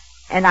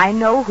 and I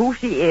know who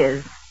she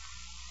is.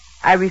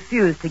 I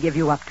refuse to give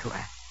you up to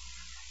her.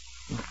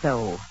 And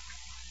so,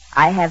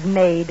 I have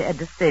made a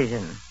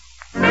decision.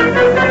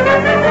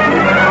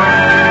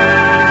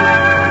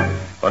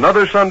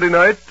 Another Sunday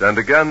night, and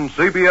again,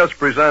 CBS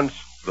presents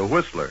The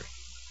Whistler.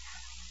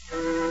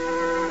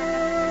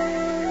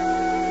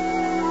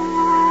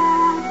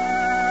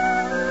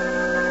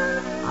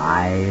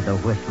 I, the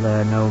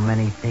Whistler, know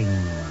many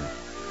things,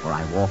 for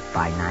I walk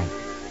by night.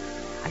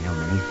 I know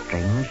many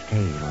strange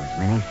tales,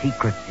 many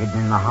secrets hidden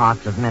in the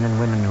hearts of men and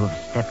women who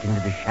have stepped into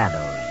the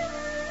shadows.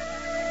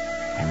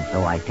 And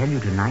so I tell you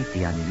tonight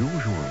the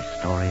unusual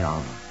story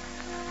of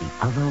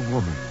the other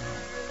woman.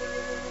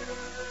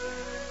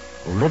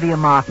 Olivia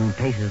Martin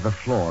paces the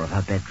floor of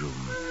her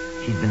bedroom.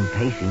 She's been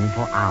pacing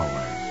for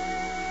hours,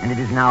 and it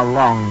is now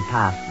long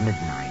past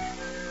midnight.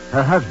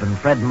 Her husband,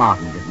 Fred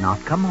Martin, did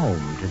not come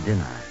home to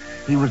dinner.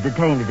 He was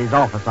detained at his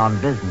office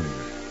on business.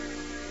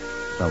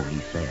 So he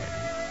said.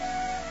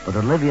 But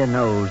Olivia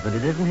knows that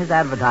it isn't his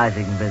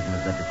advertising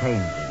business that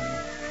detains him.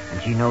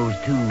 And she knows,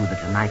 too,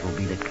 that tonight will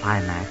be the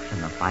climax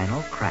and the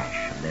final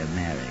crash of their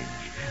marriage.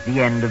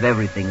 The end of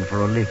everything for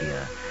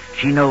Olivia.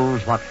 She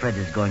knows what Fred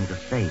is going to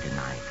say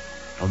tonight.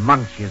 For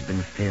months she has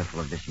been fearful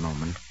of this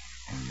moment,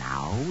 and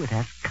now it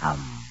has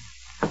come.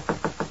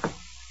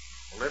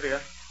 Olivia,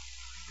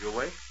 you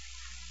awake?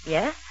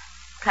 Yes?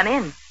 Come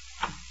in.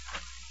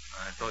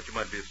 I thought you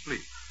might be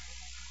asleep.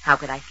 How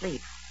could I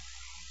sleep?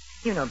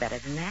 You know better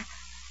than that.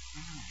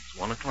 It's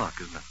 1 o'clock,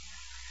 isn't it?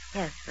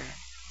 Yes, Fred.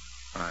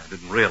 I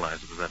didn't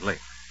realize it was that late.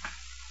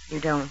 You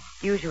don't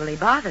usually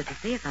bother to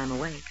see if I'm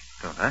awake.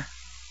 Don't I?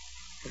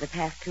 For the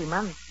past 2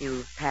 months,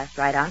 you've passed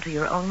right on to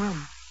your own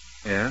room.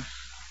 Yes.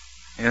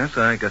 Yes,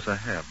 I guess I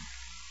have.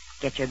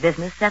 Get your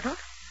business settled?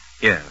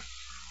 Yes.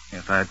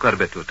 Yes, I had quite a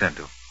bit to attend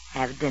to.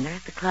 Have dinner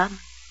at the club?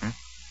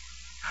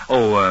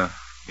 Oh,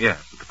 yes,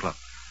 at the club.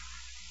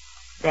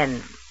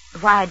 Then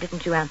why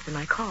didn't you answer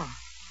my call?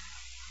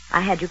 I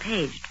had you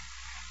paged.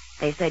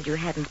 They said you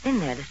hadn't been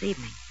there this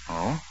evening.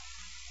 Oh?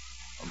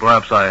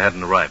 Perhaps I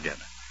hadn't arrived yet.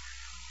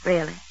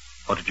 Really?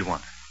 What did you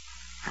want?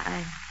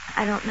 I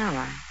don't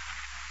know.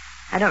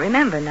 I don't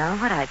remember now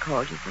what I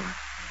called you for.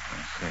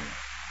 I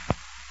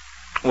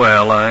see.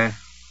 Well, I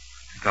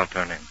think I'll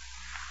turn in.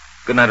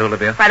 Good night,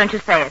 Olivia. Why don't you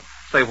say it?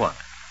 Say what?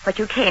 What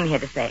you came here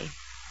to say.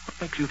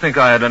 Don't you think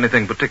I had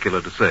anything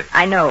particular to say?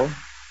 I know.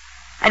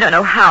 I don't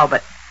know how,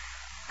 but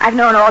I've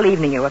known all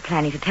evening you were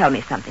planning to tell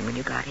me something when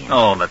you got in.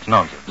 Oh, that's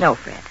nonsense. No,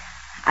 Fred.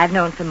 I've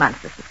known for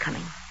months this was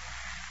coming.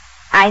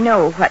 I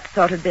know what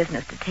sort of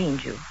business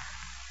detained you.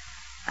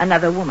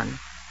 Another woman.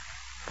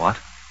 What?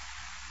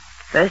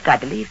 First, I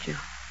believed you.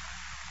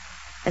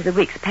 As the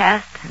weeks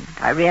passed and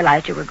I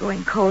realized you were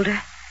growing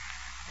colder,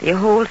 the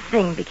whole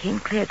thing became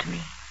clear to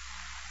me.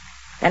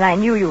 Then I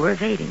knew you were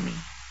evading me,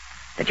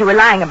 that you were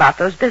lying about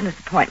those business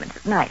appointments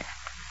at night.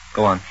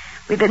 Go on.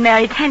 We've been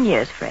married 10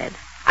 years, Fred.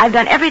 I've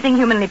done everything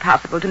humanly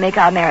possible to make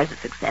our marriage a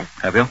success.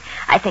 Have you?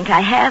 I think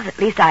I have. At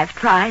least I've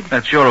tried.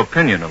 That's your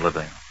opinion,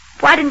 Olivia.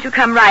 Why didn't you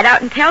come right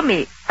out and tell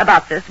me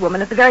about this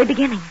woman at the very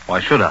beginning?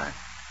 Why should I?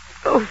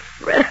 Oh,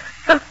 Fred.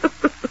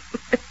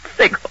 It's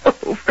sick all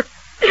over.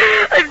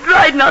 I've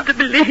tried not to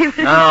believe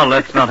it. Now,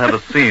 let's not have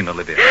a scene,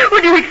 Olivia.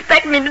 What do you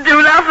expect me to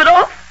do, laugh it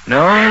off?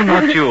 No,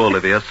 not you,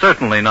 Olivia.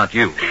 Certainly not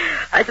you.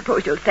 I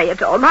suppose you'll say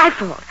it's all my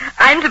fault.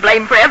 I'm to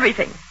blame for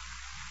everything.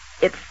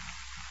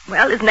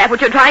 Well, isn't that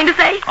what you're trying to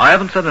say? I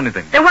haven't said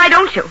anything. Then why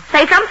don't you?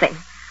 Say something.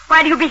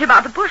 Why do you beat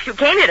about the bush? You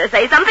came here to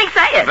say something.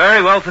 Say it.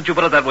 Very well, since you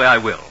put it that way, I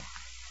will.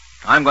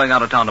 I'm going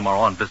out of town tomorrow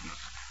on business.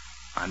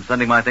 I'm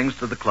sending my things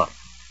to the club.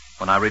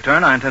 When I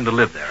return, I intend to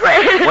live there.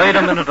 Wait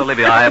a minute,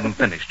 Olivia. I haven't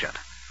finished yet.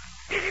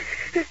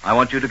 I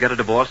want you to get a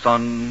divorce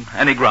on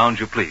any grounds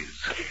you please.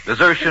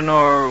 Desertion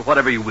or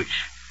whatever you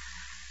wish.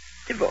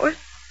 Divorce?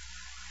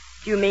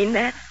 Do you mean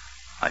that?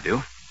 I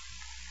do.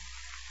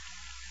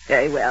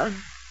 Very well.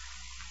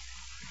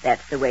 If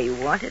that's the way you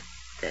want it,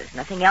 there's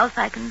nothing else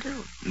I can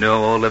do.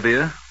 No,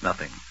 Olivia,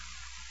 nothing.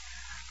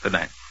 Good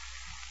night.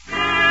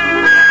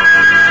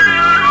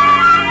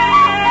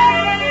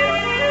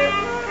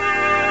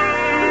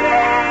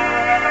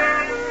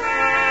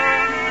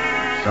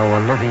 So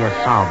Olivia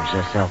sobs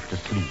herself to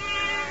sleep.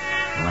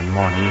 When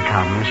morning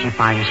comes, she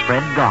finds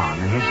Fred gone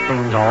and his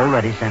things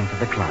already sent to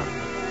the club.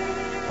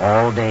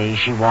 All day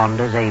she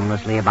wanders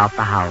aimlessly about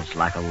the house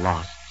like a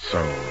lost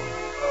soul.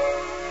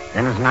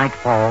 Then as night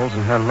falls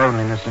and her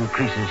loneliness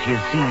increases, she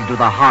is seized with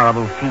a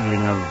horrible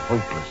feeling of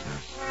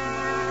hopelessness.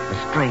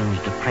 A strange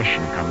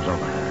depression comes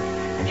over her,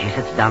 and she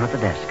sits down at the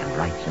desk and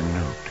writes a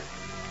note.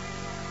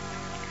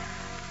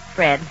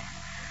 Fred,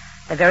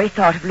 the very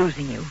thought of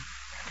losing you,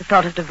 the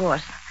thought of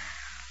divorce,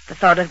 the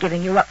thought of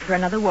giving you up for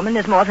another woman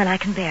is more than I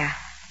can bear.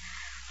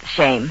 The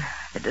shame,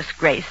 the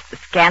disgrace, the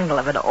scandal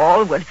of it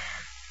all would,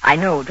 I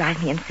know,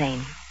 drive me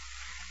insane.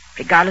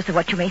 Regardless of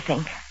what you may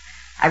think,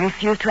 I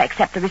refuse to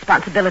accept the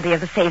responsibility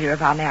of the failure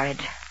of our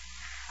marriage.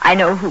 I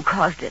know who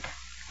caused it,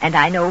 and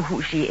I know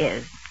who she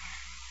is.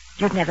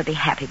 You'd never be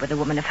happy with a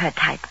woman of her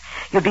type.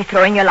 You'd be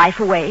throwing your life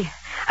away.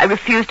 I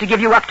refuse to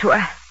give you up to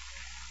her.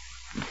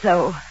 And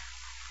so,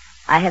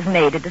 I have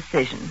made a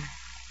decision.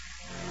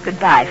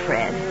 Goodbye,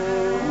 Fred.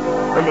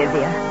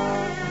 Olivia.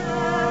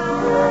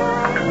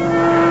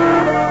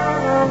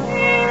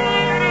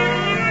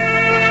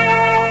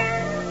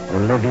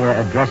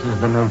 Olivia addresses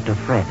the note to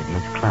Fred at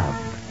his club,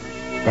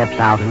 steps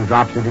out and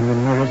drops it in the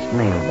nearest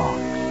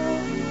mailbox.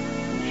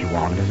 She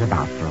wanders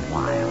about for a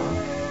while,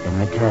 then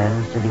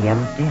returns to the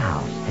empty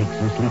house, takes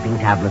some sleeping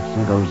tablets,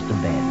 and goes to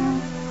bed.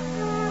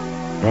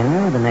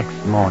 Then, the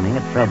next morning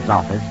at Fred's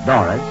office,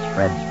 Doris,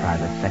 Fred's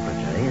private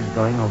secretary, is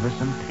going over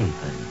some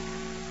papers.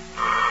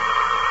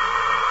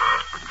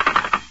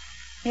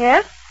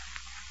 Yes?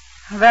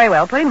 Very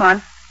well. Put him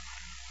on.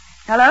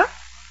 Hello?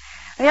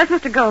 Yes,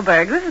 Mr.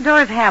 Goldberg. This is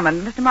Doris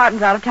Hammond. Mr.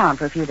 Martin's out of town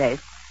for a few days.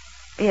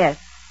 Yes.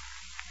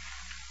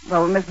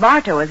 Well, Miss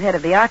Bartow is head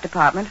of the art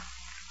department.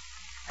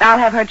 I'll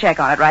have her check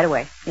on it right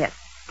away. Yes.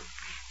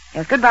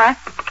 Yes, goodbye.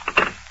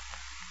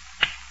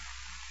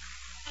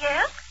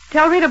 Yes?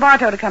 Tell Rita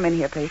Bartow to come in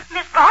here, please.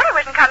 Miss Bartow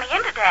isn't coming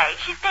in today.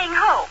 She's staying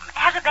home.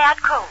 Has a bad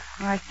cold.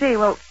 Oh, I see.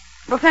 Well,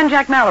 we'll send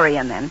Jack Mallory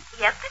in then.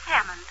 Yes, Miss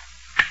Hammond.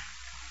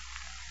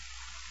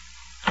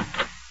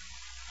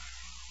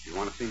 You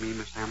want to see me,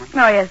 Miss Hammond?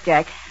 Oh, yes,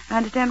 Jack. I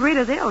understand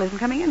Rita's ill, isn't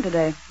coming in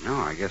today. No,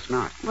 I guess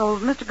not. Well,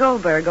 Mr.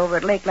 Goldberg over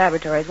at Lake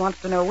Laboratories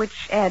wants to know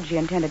which ad she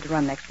intended to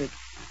run next week.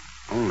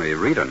 Only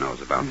Rita knows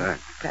about that.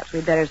 Perhaps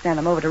we'd better send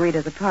them over to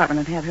Rita's apartment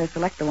and have her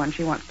select the one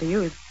she wants to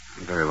use.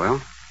 Very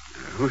well.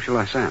 Who shall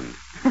I send?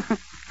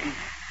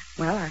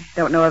 Well, I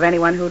don't know of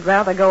anyone who'd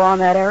rather go on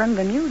that errand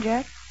than you,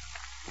 Jack.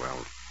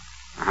 Well,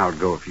 how'd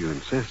go if you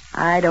insist?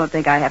 I don't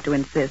think I have to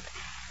insist,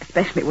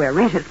 especially where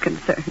Rita's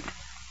concerned.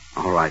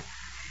 All right.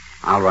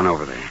 I'll run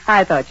over there.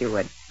 I thought you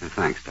would.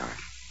 Thanks, Doris.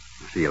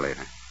 I'll see you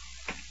later.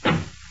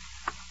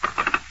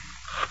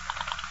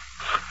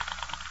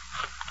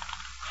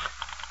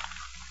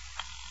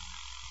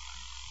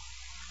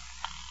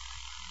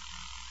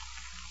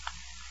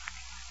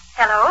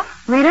 Hello?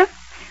 Rita,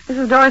 this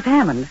is Doris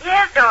Hammond.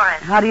 Yes,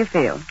 Doris. How do you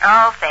feel?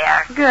 All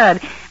fair.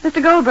 Good.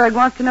 Mr. Goldberg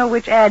wants to know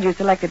which ad you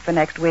selected for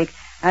next week.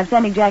 I'm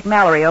sending Jack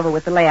Mallory over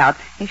with the layout.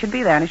 He should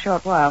be there in a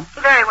short while.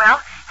 Very well.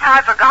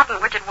 I've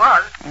forgotten which it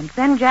was. And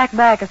send Jack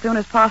back as soon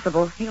as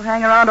possible. He'll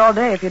hang around all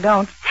day if you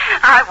don't.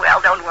 I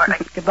will, don't worry.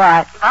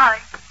 Goodbye. Bye.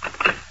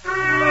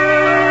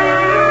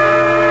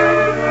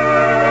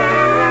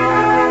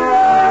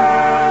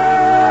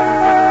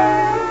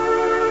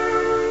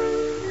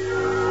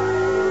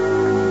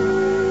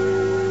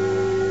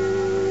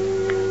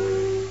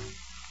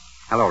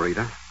 Hello,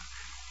 Rita.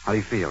 How do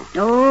you feel?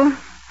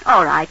 Oh,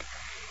 all right.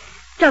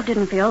 Just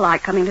didn't feel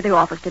like coming to the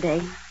office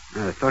today.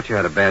 I thought you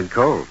had a bad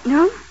cold.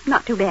 No,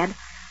 not too bad.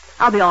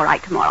 I'll be all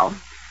right tomorrow.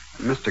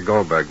 Mr.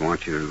 Goldberg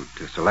wants you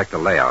to select the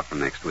layout for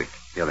next week.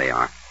 Here they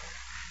are.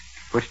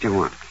 Which do you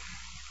want?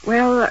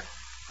 Well,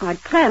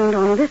 I'd planned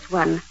on this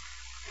one.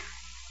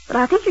 But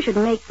I think you should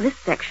make this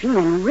section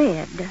in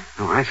red.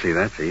 Oh, I see.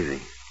 That's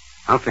easy.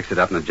 I'll fix it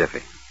up in a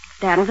jiffy.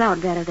 Stands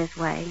out better this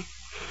way.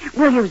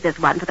 We'll use this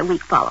one for the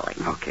week following.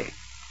 Okay.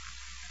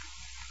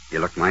 You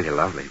look mighty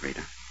lovely,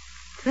 Rita.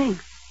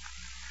 Thanks.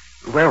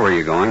 Where were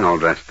you going, all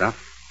dressed up?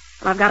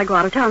 Well, I've got to go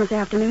out of town this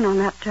afternoon on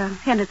that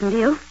Henderson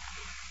deal.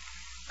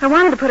 I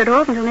wanted to put it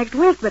off until next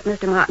week, but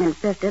Mr. Martin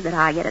insisted that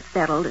I get it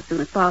settled as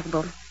soon as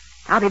possible.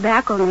 I'll be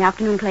back on the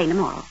afternoon plane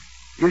tomorrow.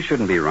 You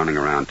shouldn't be running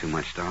around too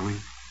much, darling.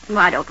 Well,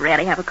 I don't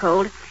really have a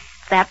cold.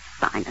 That's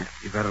sinus.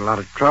 You've had a lot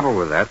of trouble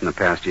with that in the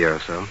past year or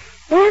so.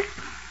 Yes.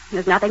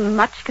 There's nothing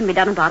much can be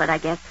done about it, I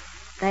guess.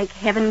 Thank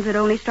heavens it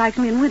only strikes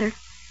me in winter.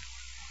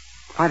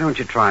 Why don't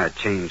you try a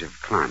change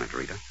of climate,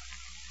 Rita?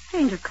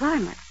 Change of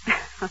climate.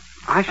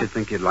 I should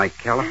think you'd like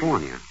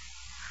California.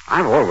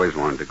 I've always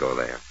wanted to go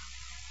there.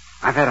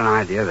 I've had an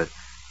idea that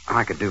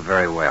I could do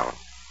very well.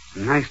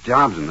 Some nice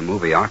jobs in the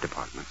movie art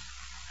departments.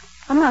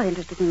 I'm not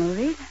interested in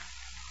movies.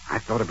 I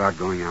thought about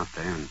going out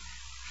there and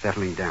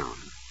settling down,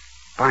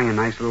 buying a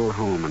nice little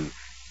home and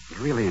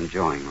really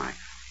enjoying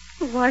life.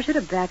 Well, why should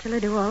a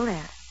bachelor do all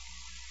that?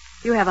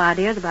 You have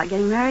ideas about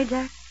getting married,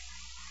 Jack?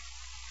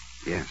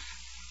 Yes.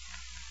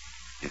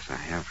 Yes, I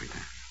have, Rita.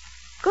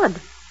 Good.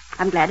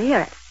 I'm glad to hear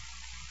it.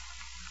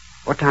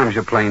 What time does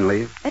your plane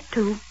leave? At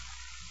 2.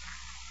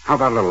 How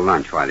about a little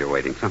lunch while you're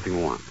waiting?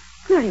 Something warm.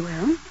 Very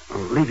well.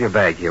 Oh, leave your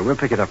bag here. We'll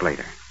pick it up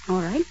later.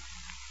 All right.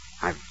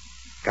 I've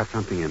got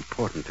something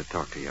important to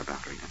talk to you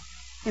about, Rita.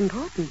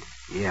 Important?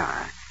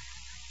 Yeah.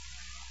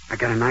 I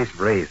got a nice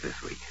raise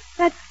this week.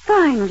 That's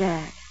fine,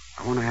 Jack.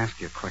 I want to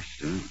ask you a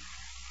question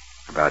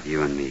about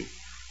you and me.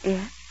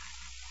 Yes?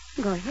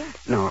 Go ahead.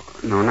 No,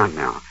 not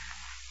now.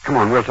 Come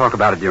on, we'll talk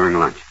about it during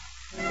lunch.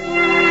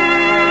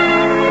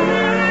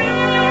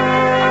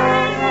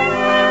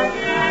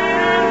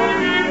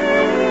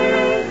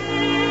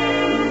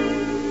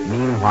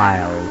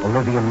 Meanwhile,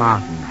 Olivia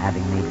Martin,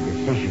 having made a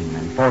decision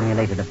and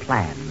formulated a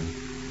plan,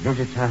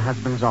 visits her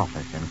husband's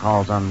office and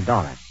calls on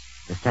Doris,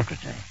 the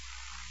secretary.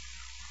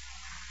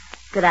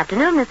 Good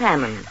afternoon, Miss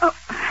Hammond.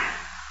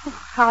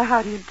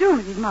 How do you do,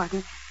 Mrs.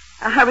 Martin?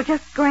 I was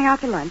just going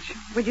out to lunch.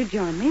 Would you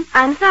join me?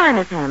 I'm sorry,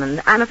 Miss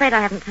Hammond. I'm afraid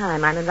I haven't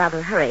time. I'm in rather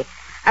a hurry.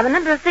 I've a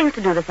number of things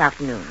to do this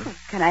afternoon. Oh,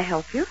 can I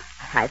help you?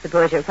 I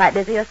suppose you're quite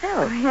busy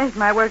yourself. Oh, yes,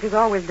 my work is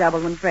always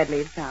doubled when Fred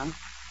leaves town.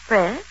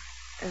 Fred?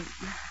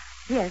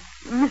 Yes,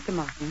 Mr.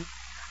 Martin.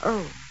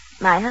 Oh,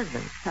 my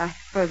husband. I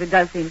suppose it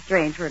does seem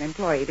strange for an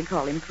employee to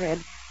call him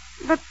Fred.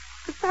 But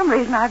for some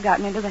reason I've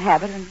gotten into the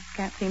habit and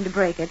can't seem to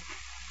break it.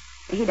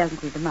 He doesn't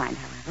seem to mind,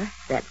 however.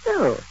 That's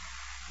so.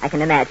 I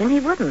can imagine he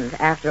wouldn't.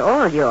 After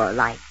all, you're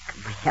like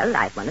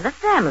one of the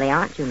family,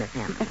 aren't you, Miss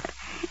Hammond?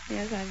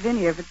 Yes, I've been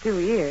here for 2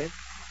 years.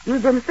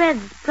 You've been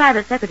Fred's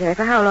private secretary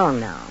for how long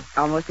now?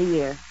 Almost a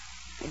year.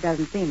 It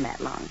doesn't seem that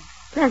long.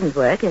 Pleasant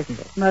work, isn't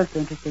it? Most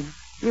interesting.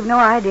 You've no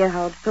idea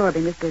how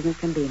absorbing this business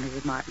can be,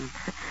 Mrs. Martin.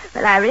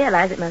 Well, I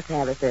realize it must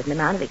have a certain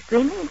amount of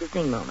extremely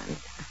interesting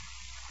moments.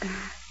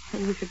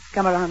 You should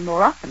come around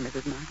more often,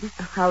 Mrs. Martin.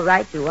 How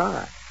right you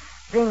are.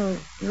 Things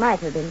might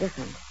have been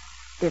different.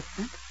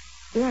 Different?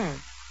 Yes.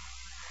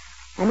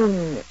 I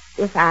mean,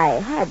 if I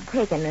had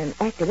taken an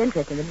active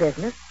interest in the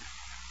business,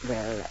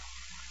 well,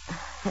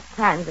 at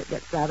times it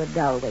gets rather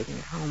dull waiting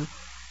at home,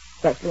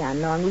 especially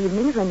on long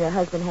evenings when your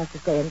husband has to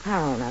stay in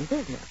town on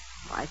business.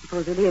 Well, I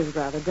suppose it is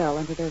rather dull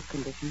under those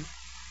conditions.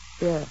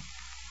 Yes.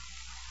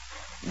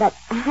 But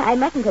I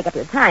mustn't take up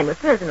your time with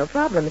personal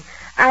problems.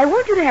 I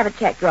want you to have a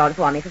check drawn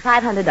for me for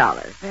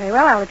 $500. Very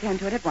well, I'll attend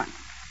to it at once.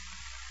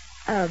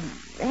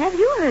 Have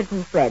you heard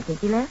from Fred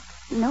since he left?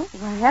 No,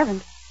 I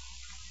haven't.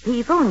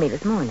 He phoned me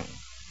this morning.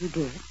 You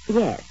did?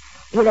 Yes.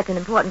 He left an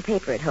important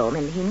paper at home,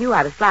 and he knew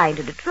I was flying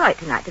to Detroit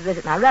tonight to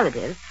visit my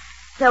relatives,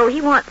 so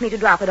he wants me to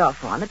drop it off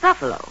for him at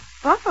Buffalo.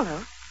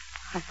 Buffalo?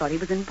 I thought he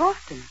was in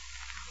Boston.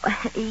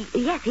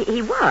 Yes,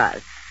 he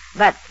was.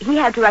 But he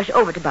had to rush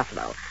over to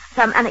Buffalo.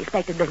 Some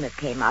unexpected business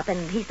came up,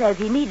 and he says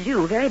he needs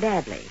you very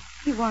badly.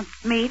 He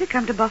wants me to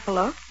come to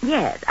Buffalo?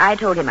 Yes, I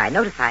told him I'd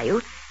notify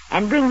you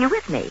and bring you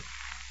with me.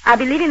 I'll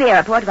be leaving the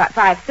airport about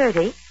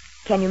 5:30.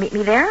 Can you meet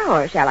me there,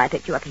 or shall I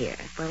pick you up here?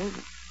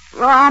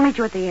 Well, I'll meet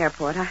you at the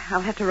airport.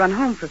 I'll have to run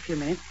home for a few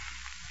minutes.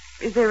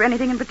 Is there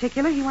anything in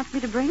particular he wants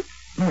me to bring?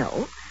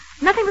 No,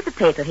 nothing but the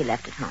paper he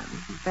left at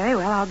home. Very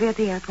well, I'll be at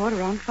the airport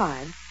around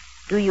 5.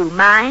 Do you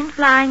mind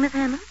flying, Miss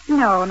Hammond?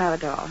 No, not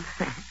at all.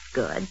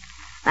 Good.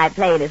 My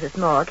plane is a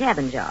small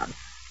cabin job.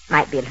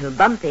 Might be a little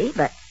bumpy,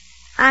 but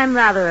I'm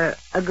rather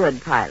a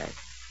good pilot.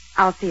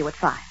 I'll see you at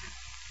 5.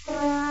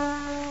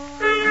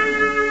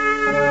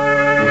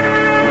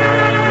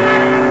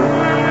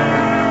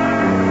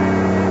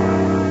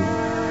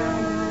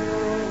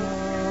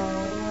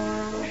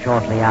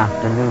 Shortly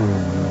after noon,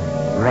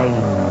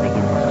 rain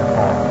begins to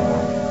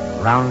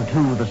fall. Round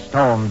 2, the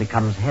storm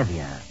becomes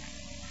heavier.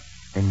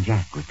 Then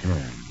Jack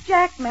returns.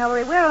 Jack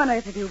Mallory, where on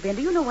earth have you been?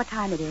 Do you know what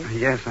time it is?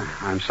 Yes,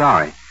 I'm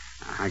sorry.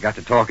 I got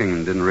to talking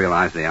and didn't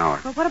realize the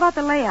hour. Well, what about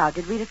the layout?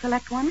 Did Rita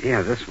select one?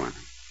 Yeah, this one.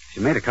 She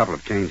made a couple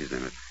of changes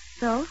in it.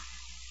 So?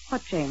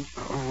 What changed?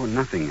 Oh,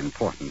 nothing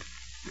important.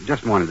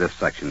 Just wanted this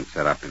section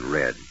set up in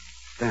red.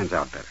 Stands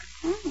out better.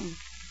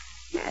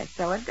 Yes,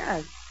 so it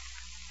does.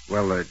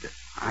 Well,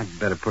 I'd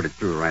better put it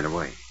through right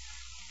away.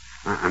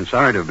 I'm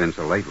sorry to have been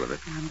so late with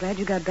it. I'm glad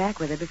you got back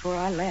with it before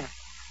I left.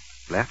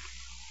 Left?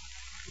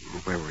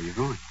 Well, where were you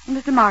going?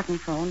 Mr. Martin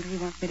phoned. He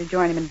wants me to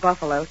join him in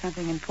Buffalo.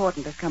 Something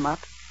important has come up.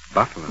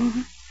 Buffalo?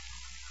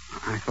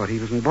 Mm-hmm. I thought he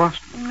was in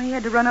Boston. He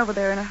had to run over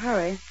there in a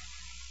hurry.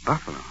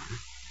 Buffalo, huh?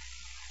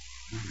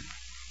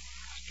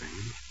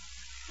 Strange.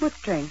 What's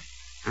strange?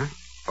 Huh?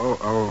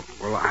 Oh,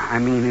 well, I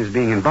mean his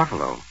being in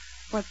Buffalo.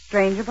 What's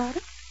strange about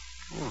it?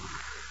 Oh,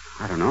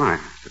 I don't know. I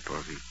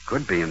suppose he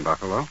could be in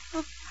Buffalo.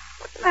 Well,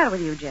 what's the matter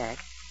with you, Jack?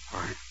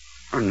 Why?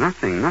 Oh,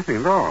 nothing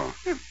at all.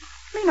 Here,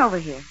 lean over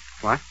here.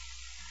 What?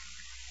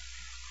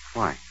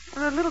 Why?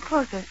 A little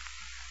closer.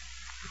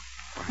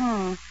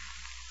 What?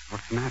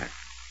 What's the matter?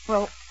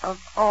 Well,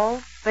 of all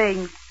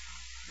things,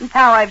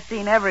 now I've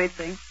seen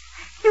everything.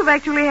 You've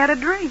actually had a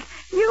drink.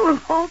 You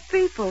of all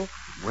people.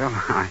 Well,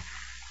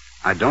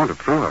 I don't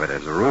approve of it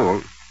as a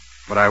rule,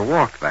 but I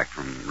walked back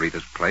from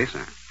Rita's place.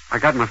 I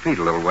got my feet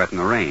a little wet in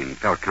the rain.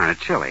 Felt kind of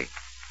chilly.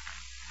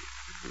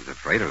 I was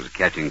afraid I was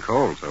catching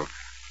cold, so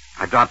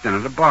I dropped in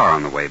at a bar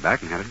on the way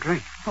back and had a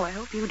drink. Oh, I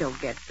hope you don't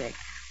get sick.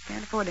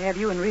 Can't afford to have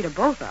you and Rita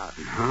both out.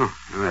 Oh,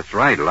 that's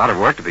right. A lot of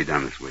work to be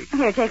done this week.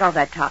 Here, take off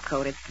that top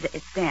coat.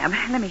 It's damp.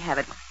 Let me have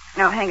it.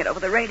 Now hang it over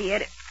the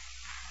radiator.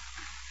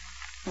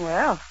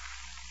 Well.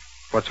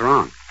 What's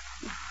wrong?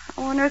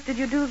 How on earth did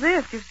you do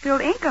this? You've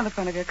spilled ink on the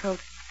front of your coat.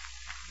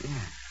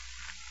 Yeah.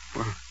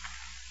 Well,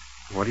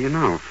 What do you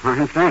know?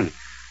 Fine thing.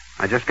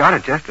 I just got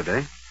it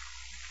yesterday.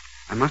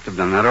 I must have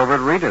done that over at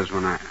Rita's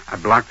when I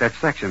blocked that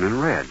section in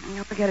red. You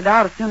have to get it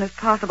out as soon as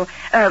possible.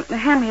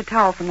 Hand me a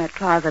towel from that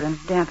closet and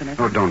dampen it.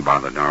 Oh, don't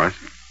bother, Doris.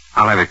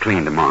 I'll have it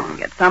cleaned tomorrow.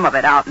 Get some of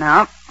it out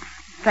now.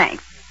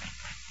 Thanks.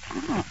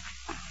 Oh.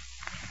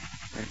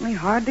 Certainly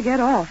hard to get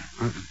off.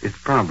 It's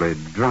probably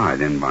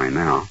dried in by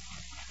now.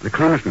 The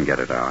cleaners can get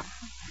it out.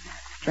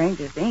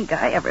 Strangest ink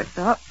I ever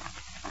saw.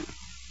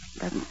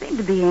 Doesn't seem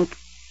to be ink.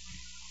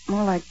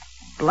 More like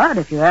blood,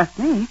 if you ask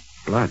me.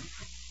 Blood?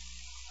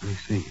 Let me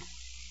see.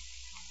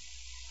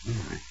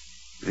 Yeah,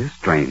 it is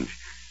strange.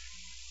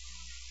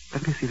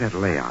 Let me see that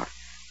layout.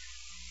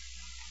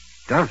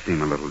 It does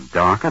seem a little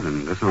darker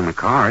than this on the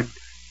card.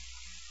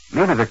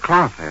 Maybe the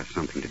cloth has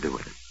something to do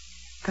with it.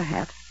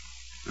 Perhaps.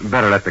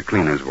 Better let the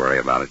cleaners worry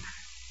about it.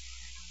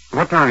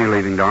 What time are you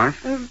leaving, Doris?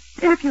 In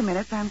a few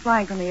minutes. I'm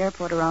flying from the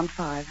airport around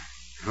 5.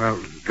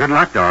 Well, good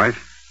luck, Doris.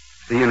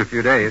 See you in a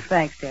few days.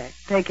 Thanks, Jack.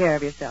 Take care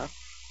of yourself.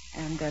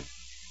 And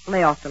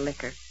lay off the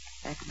liquor.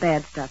 That's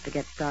bad stuff to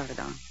get started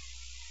on.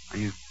 Are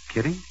you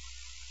kidding?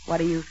 What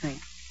do you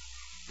think?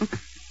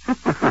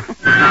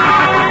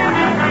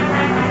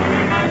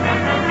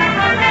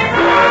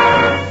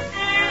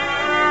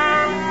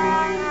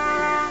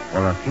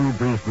 For a few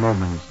brief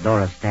moments,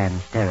 Doris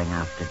stands staring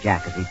after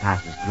Jack as he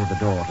passes through the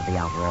door to the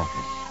outer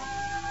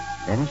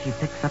office. Then she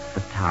picks up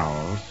the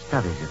towel,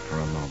 studies it for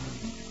a moment.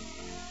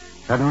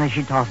 Suddenly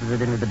she tosses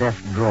it into the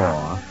desk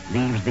drawer,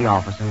 leaves the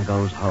office, and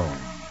goes home.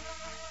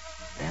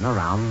 Then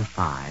around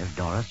 5,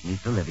 Doris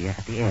meets Olivia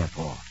at the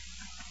airport.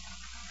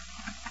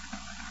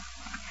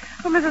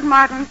 Oh, Mrs.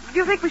 Martin, do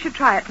you think we should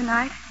try it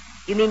tonight?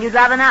 You mean you'd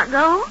rather not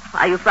go?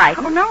 Are you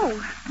frightened?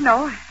 Oh,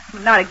 no,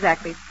 not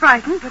exactly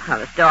frightened, but... Well,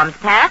 the storm's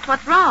passed.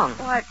 What's wrong?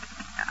 What?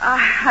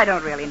 I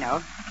don't really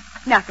know.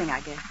 Nothing,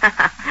 I guess.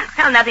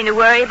 Well, nothing to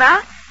worry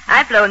about.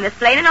 I've flown this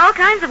plane in all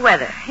kinds of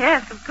weather.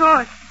 Yes, of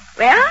course.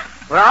 Well,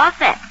 we're all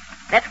set.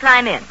 Let's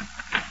climb in.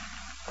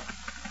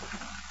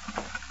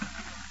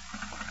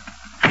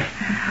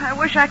 I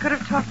wish I could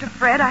have talked to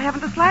Fred. I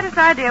haven't the slightest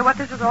idea what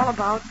this is all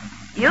about.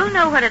 You'll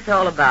know what it's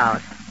all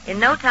about. In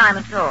no time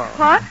at all.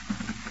 What?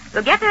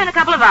 We'll get there in a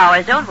couple of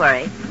hours. Don't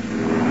worry.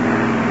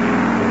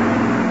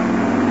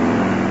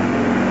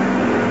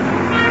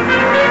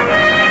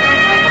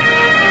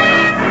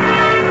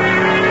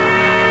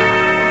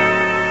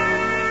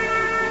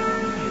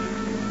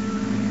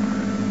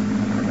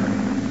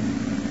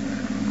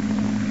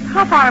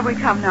 How far have we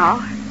come now?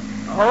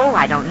 Oh,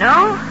 I don't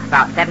know.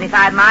 About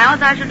 75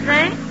 miles, I should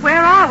say.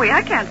 Where are we?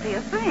 I can't see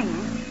a thing.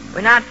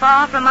 We're not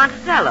far from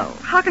Monticello.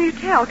 How can you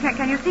tell?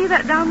 Can you see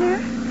that down there?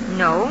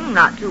 No,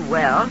 not too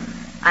well.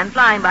 I'm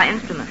flying by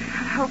instrument. I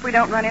hope we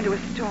don't run into a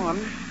storm.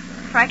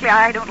 Frankly,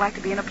 I don't like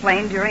to be in a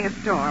plane during a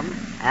storm.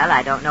 Well,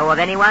 I don't know of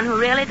anyone who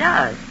really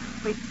does.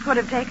 We could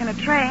have taken a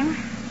train.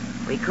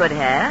 We could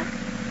have,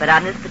 but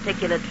on this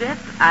particular trip,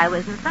 I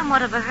was in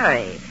somewhat of a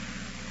hurry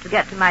to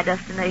get to my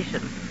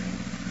destination.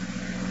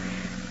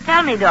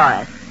 Tell me,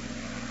 Doris.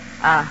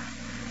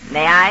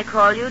 May I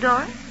call you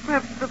Doris?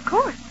 Well, of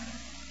course.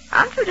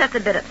 Aren't you just a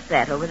bit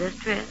upset over this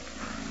trip?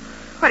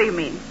 What do you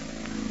mean?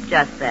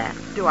 Just that.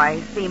 Do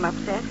I seem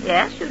upset?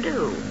 Yes, you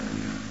do.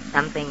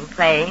 Something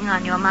playing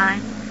on your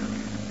mind?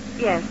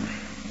 Yes.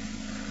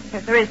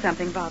 Yes, there is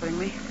something bothering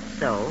me.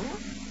 So?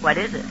 What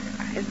is it?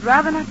 I'd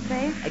rather not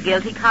say. A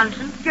guilty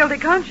conscience? Guilty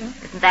conscience?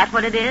 Isn't that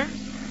what it is?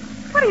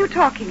 What are you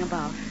talking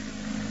about?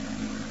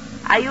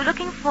 Are you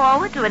looking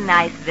forward to a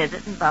nice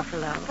visit in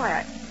Buffalo?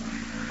 Why,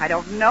 I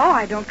don't know.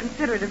 I don't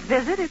consider it a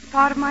visit. It's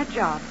part of my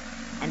job.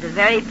 And a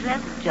very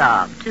pleasant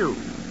job, too.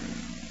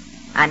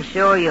 I'm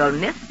sure you'll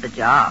miss the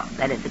job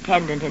and its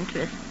attendant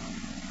interest.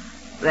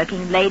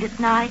 Working late at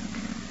night,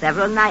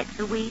 several nights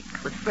a week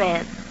with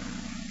Fred.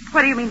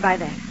 What do you mean by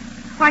that?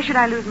 Why should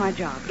I lose my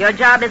job? Your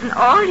job isn't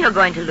all you're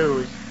going to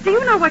lose. Do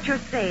you know what you're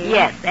saying?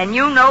 Yes, and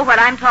you know what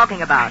I'm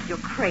talking about. You're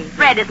crazy.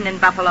 Fred isn't in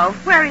Buffalo.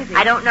 Where is he?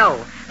 I don't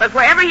know. But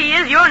wherever he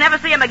is, you'll never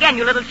see him again,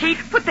 you little cheat.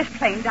 Put this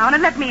plane down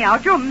and let me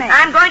out. You're mad.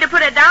 I'm going to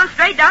put it down,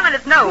 straight down on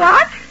its nose.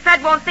 What?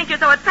 Fred won't think you're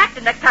so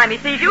attractive next time he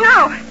sees you.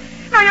 No.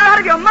 No, you're out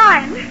of your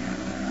mind.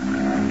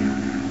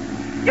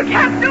 You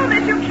can't do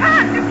this. You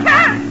can't. You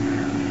can't.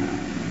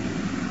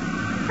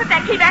 Put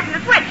that key back in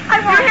the switch. I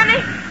won't. You hear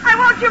me? I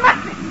won't. You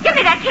must. Give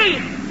me that key.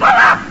 Pull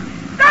up.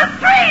 The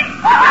street.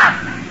 Pull up.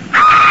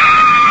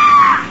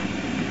 Ah!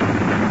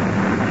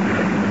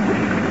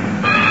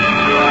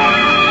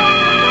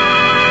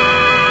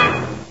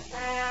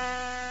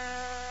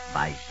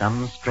 By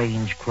some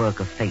strange quirk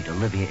of fate,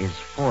 Olivia is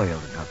foiled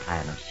in her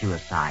plan of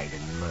suicide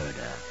and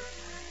murder.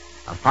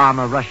 A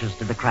farmer rushes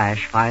to the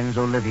crash, finds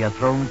Olivia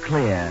thrown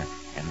clear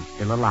and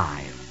still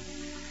alive.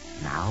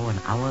 Now, an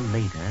hour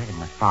later, in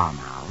the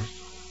farmhouse.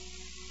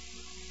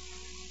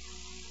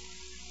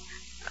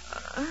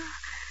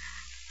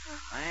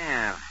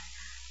 Well,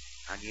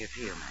 how do you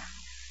feel, ma'am?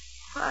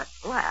 What?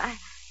 Why?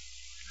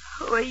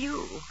 Who are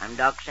you? I'm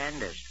Doc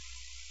Sanders.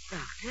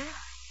 Doctor?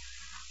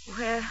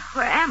 Where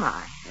am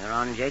I? You're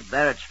on Jake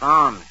Barrett's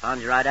farm.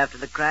 Found you right after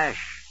the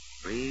crash.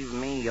 Believe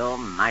me, you're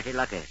mighty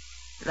lucky.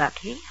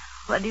 Lucky?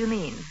 What do you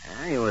mean?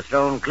 You were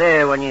thrown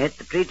clear when you hit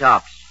the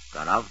treetops.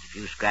 Got off with a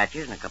few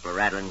scratches and a couple of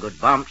rattling good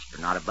bumps, but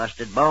not a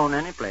busted bone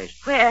anyplace.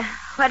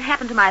 What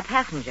happened to my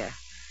passenger?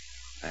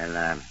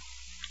 Well,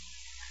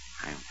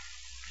 I'm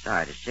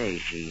sorry to say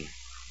she's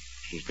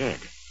dead.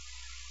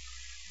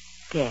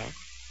 Dead?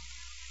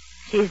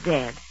 She's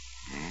dead.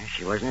 Yeah,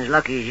 she wasn't as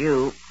lucky as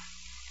you.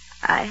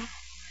 I'm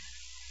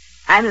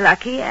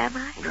lucky, am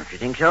I? Don't you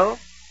think so?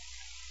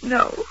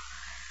 No,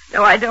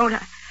 I don't.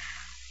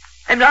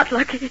 I'm not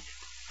lucky.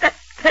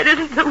 That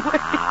isn't the way.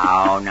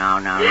 Oh,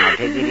 no.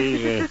 Take it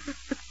easy.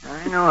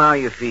 I know how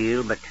you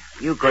feel, but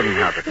you couldn't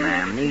help it,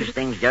 ma'am. These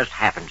things just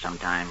happen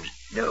sometimes.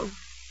 No,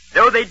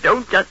 they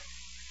don't just...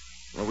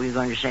 What were you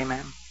going to say,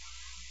 ma'am?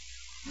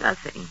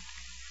 Nothing.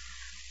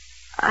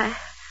 I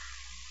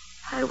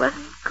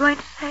wasn't going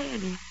to say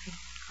anything.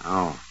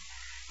 Oh.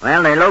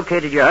 Well, they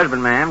located your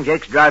husband, ma'am.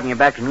 Jake's driving you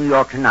back to New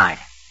York tonight.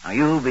 Now,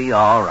 you'll be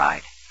all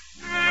right.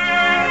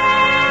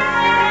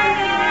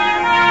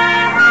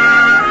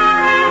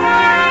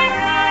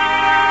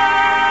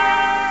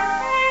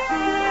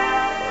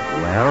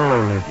 Well,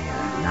 Olivia,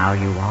 now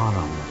you are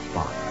on the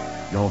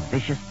spot. Your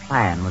vicious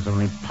plan was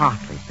only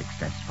partly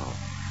successful.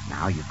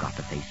 Now you've got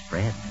to face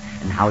Fred.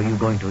 And how are you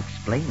going to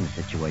explain the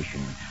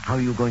situation? How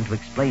are you going to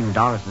explain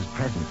Doris's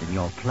presence in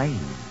your plane?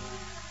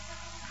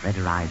 Fred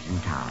arrives in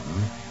town,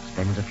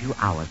 spends a few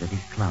hours at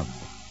his club.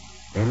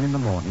 Then in the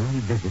morning he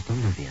visits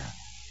Olivia.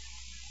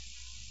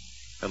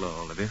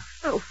 Hello, Olivia.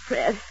 Oh,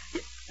 Fred,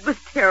 it was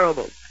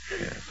terrible.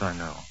 Yes, I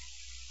know.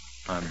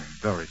 I'm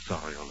very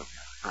sorry, Olivia.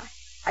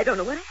 I don't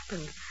know what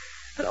happened,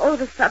 but all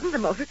of a sudden the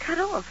motor cut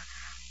off.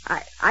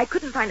 I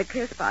couldn't find a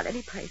clear spot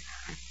any place.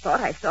 I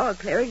thought I saw a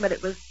clearing, but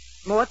it was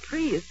more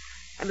trees.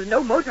 And with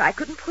no motor, I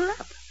couldn't pull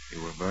up.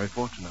 You were very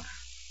fortunate.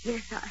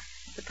 Yes, I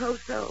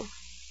suppose so.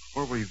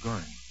 Where were you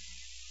going?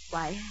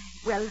 Why,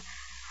 well,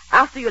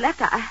 after you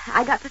left,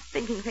 I got to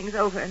thinking things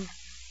over, and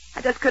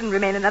I just couldn't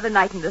remain another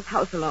night in this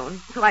house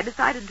alone. So I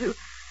decided to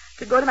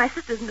go to my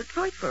sister's in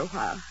Detroit for a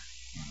while.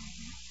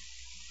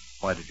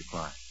 Mm-hmm. Why did you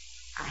fly?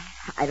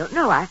 I don't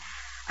know.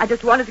 I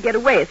just wanted to get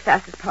away as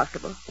fast as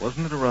possible.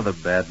 Wasn't it a rather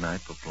bad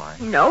night for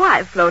flying? No,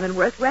 I've flown in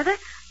worse weather.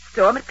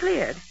 Storm had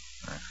cleared.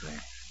 I see.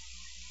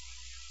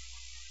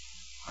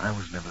 I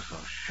was never so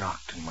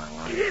shocked in my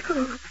life.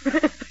 Oh,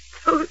 Fred,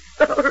 so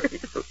sorry,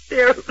 so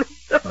terribly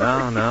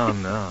sorry.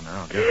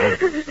 No. Get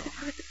over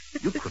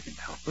yourself. You couldn't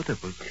help it.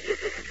 It was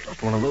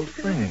just one of those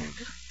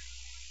things.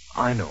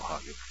 I know how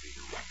you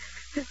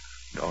feel.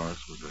 Doris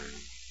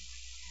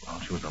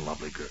she was a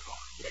lovely girl.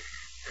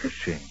 A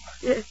shame.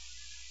 Yes,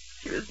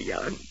 she was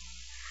young.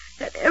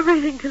 Had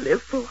everything to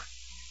live for.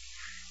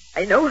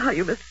 I know how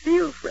you must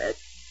feel, Fred.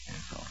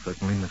 Yes, I'll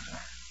certainly miss her.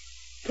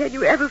 Can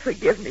you ever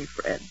forgive me,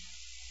 Fred?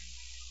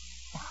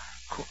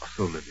 Of course,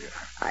 Olivia.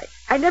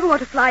 I never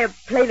want to fly a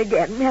plane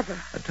again, never.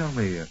 Tell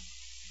me,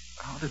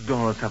 how did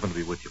Doris happen to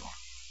be with you?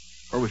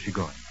 Where was she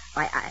going?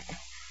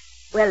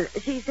 Well,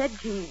 she said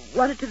she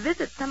wanted to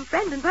visit some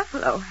friend in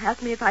Buffalo.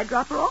 Asked me if I'd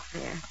drop her off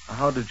there.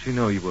 How did she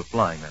know you were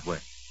flying that way?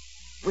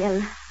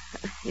 Well,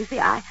 you see,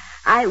 I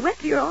went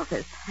to your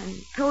office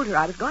and told her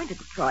I was going to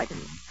Detroit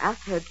and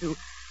asked her to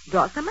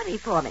draw some money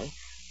for me.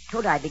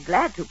 Told her I'd be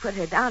glad to put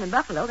her down in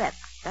Buffalo,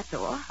 that's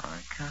all. I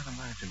can't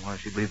imagine why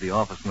she'd leave the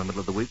office in the middle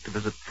of the week to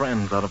visit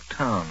friends out of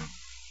town.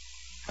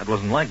 That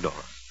wasn't like Doris.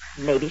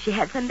 Maybe she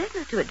had some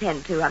business to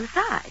attend to on the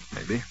side.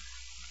 Maybe.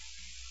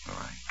 Well,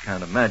 I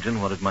can't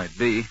imagine what it might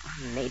be.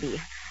 Maybe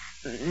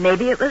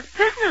it was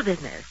personal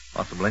business.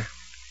 Possibly.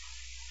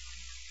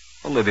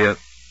 Olivia,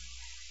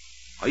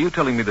 are you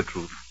telling me the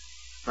truth?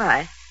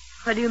 Why?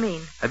 What do you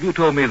mean? Have you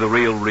told me the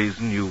real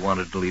reason you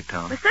wanted to leave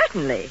town? Well,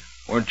 certainly.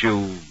 Weren't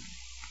you,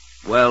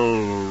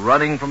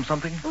 running from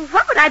something? Well,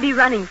 what would I be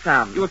running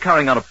from? You were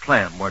carrying out a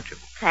plan, weren't you?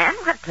 Plan?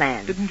 What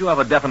plan? Didn't you have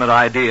a definite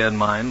idea in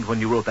mind when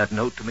you wrote that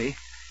note to me?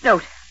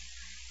 Note?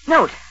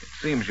 It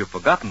seems you've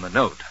forgotten the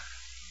note.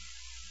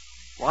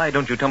 Why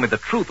don't you tell me the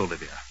truth,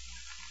 Olivia?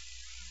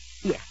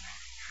 Yes,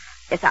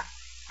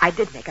 I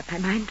did make up my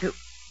mind to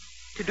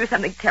do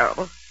something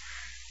terrible.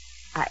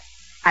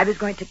 I was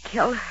going to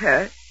kill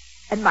her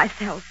and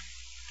myself.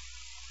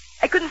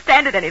 I couldn't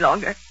stand it any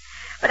longer.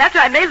 But after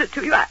I mailed it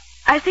to you,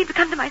 I seemed to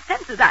come to my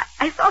senses.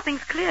 I saw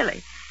things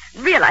clearly.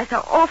 Realized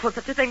how awful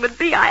such a thing would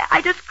be.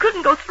 I just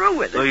couldn't go through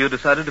with it. So you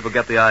decided to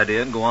forget the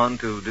idea and go on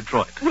to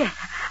Detroit? Yes.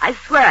 I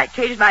swear I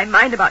changed my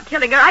mind about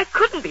killing her. I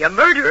couldn't be a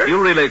murderer.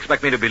 You really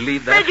expect me to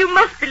believe that? Fred, you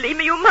must believe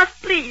me. You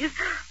must, please.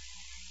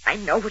 I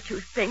know what you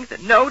think, the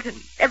note and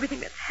everything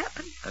that's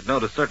happened. That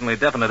note is certainly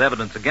definite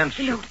evidence against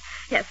you. Note?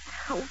 Yes.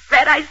 Oh,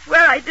 Fred, I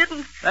swear I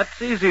didn't.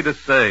 That's easy to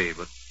say,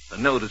 but the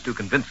note is too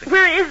convincing.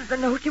 Where is the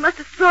note? You must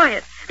destroy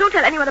it. Don't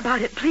tell anyone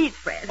about it, please,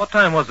 Fred. What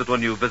time was it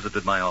when you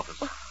visited my office?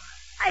 Oh,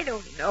 I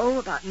don't know.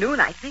 About noon,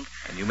 I think.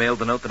 And you mailed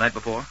the note the night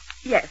before?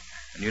 Yes.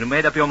 And you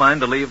made up your mind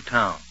to leave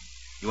town.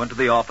 You went to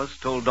the office,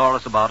 told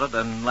Doris about it,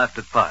 and left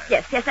at 5.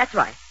 Yes, that's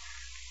right.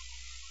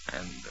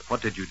 And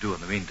what did you do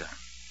in the meantime?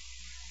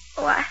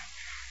 Oh, I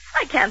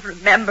can't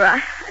remember.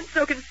 I'm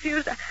so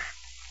confused.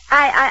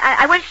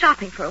 I went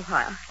shopping for a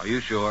while. Are you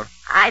sure?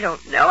 I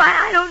don't know.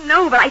 I don't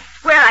know, but I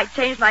swear swear I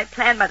changed my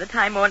plan by the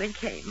time morning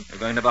came. You're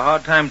going to have a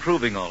hard time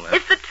proving all that.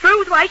 It's the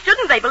truth. Why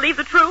shouldn't they believe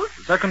the truth?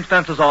 The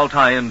circumstances all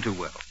tie in too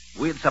well.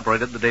 We had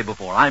separated the day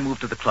before. I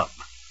moved to the club.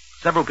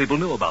 Several people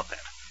knew about that.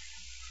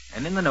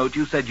 And in the note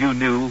you said you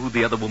knew who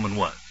the other woman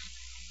was,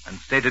 and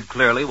stated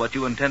clearly what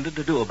you intended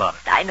to do about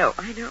it. I know.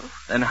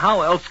 Then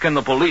how else can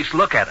the police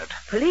look at it?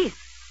 Police?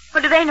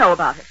 What do they know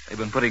about it? They've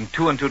been putting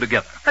two and two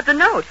together. But the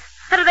note.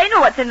 How do they know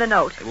what's in the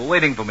note? They were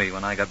waiting for me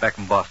when I got back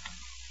from Boston.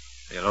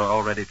 They had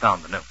already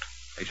found the note.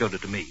 They showed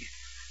it to me.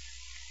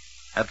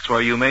 That's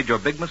where you made your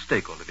big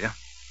mistake, Olivia.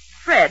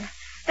 Fred,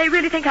 they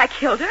really think I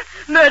killed her?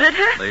 Murdered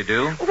her? They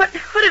do. What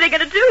are they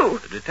going to do?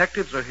 The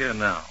detectives are here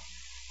now.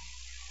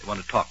 They want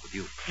to talk with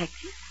you.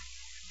 Detectives?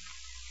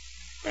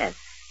 Yes.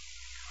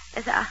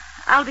 Yes,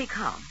 I'll be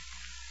calm.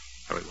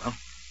 Very well.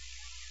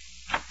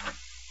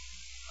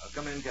 I'll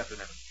come in, Captain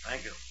Evans.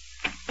 Thank you.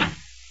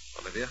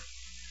 Olivia,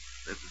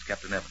 this is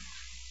Captain Evans.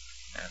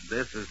 And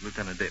this is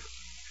Lieutenant Davis.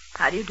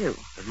 How do you do?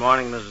 Good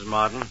morning, Mrs.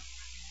 Martin.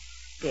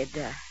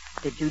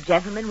 Did you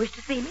gentlemen wish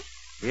to see me?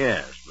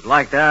 Yes, would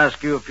like to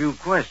ask you a few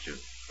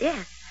questions.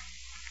 Yes.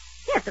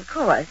 Yes, of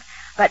course.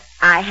 But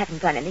I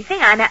haven't done anything.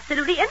 I'm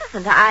absolutely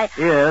innocent.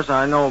 Yes,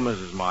 I know,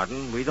 Mrs.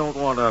 Martin. We don't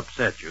want to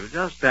upset you.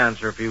 Just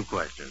answer a few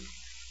questions.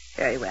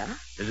 Very well.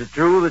 Is it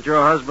true that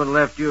your husband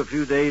left you a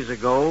few days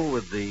ago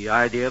with the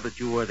idea that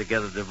you were to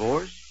get a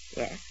divorce?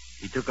 Yes.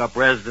 He took up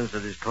residence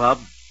at his club?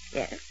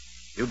 Yes.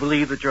 You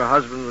believe that your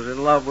husband was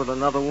in love with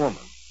another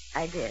woman?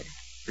 I did.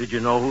 Did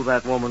you know who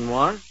that woman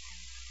was?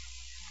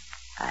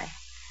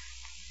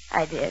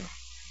 I did.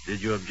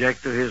 Did you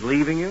object to his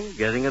leaving you,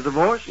 getting a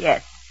divorce?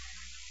 Yes.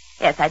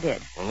 Yes, I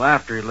did. Well,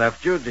 after he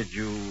left you, did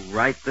you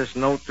write this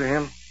note to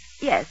him?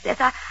 Yes,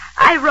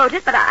 I wrote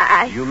it, but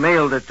You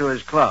mailed it to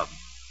his club?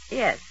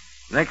 Yes.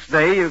 Next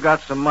day, you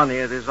got some money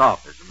at his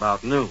office,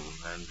 about noon,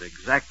 and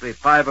exactly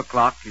 5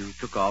 o'clock, you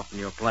took off in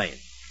your plane.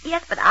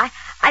 Yes, but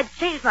I'd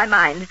changed my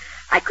mind.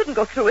 I couldn't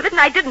go through with it,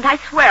 and I didn't. I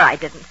swear I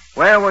didn't.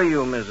 Where were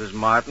you, Mrs.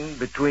 Martin,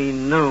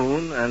 between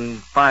noon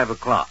and 5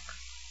 o'clock?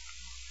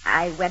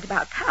 I went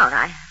about town.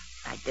 I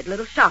did a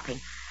little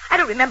shopping. I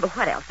don't remember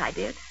what else I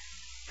did.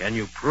 Can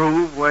you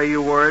prove where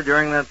you were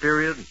during that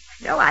period?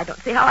 No, I don't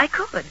see how I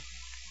could.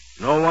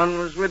 No one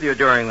was with you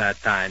during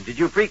that time. Did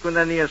you frequent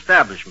any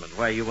establishment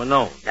where you were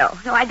known? No,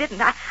 I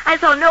didn't. I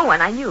saw no one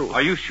I knew.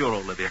 Are you sure,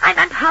 Olivia?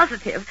 I'm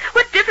positive.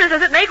 What difference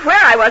does it make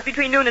where I was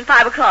between noon and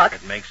 5 o'clock?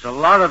 It makes a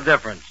lot of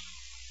difference.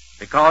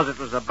 Because it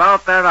was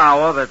about that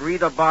hour that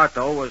Rita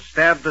Bartow was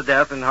stabbed to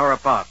death in her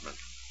apartment.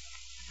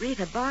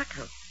 Rita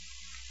Bartow?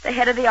 The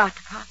head of the art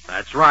department?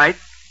 That's right.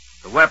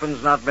 The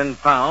weapon's not been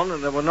found,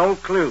 and there were no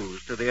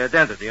clues to the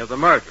identity of the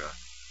murderer,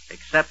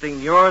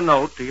 excepting your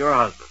note to your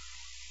husband.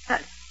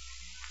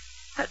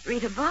 But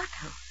Rita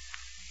Bartow?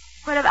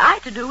 What have I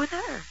to do with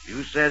her?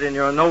 You said in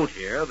your note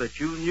here that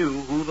you knew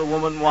who the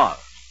woman was.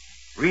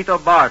 Rita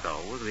Bartow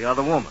was the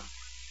other woman.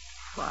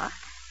 What?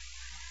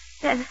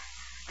 Then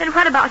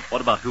what about...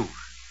 What about who?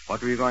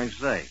 What were you going to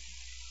say?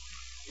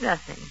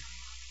 Nothing.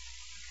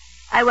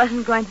 I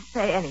wasn't going to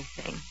say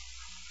anything.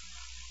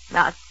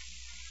 Not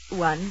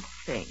one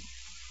thing.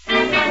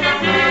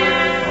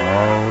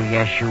 Oh,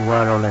 yes, you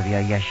were,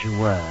 Olivia. Yes, you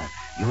were.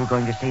 You were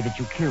going to say that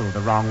you killed the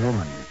wrong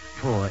woman.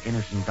 Poor,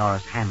 innocent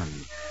Doris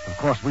Hammond. Of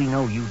course, we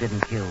know you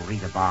didn't kill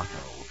Rita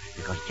Bartow,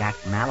 because Jack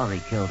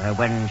Mallory killed her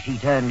when she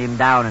turned him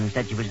down and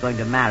said she was going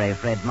to marry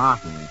Fred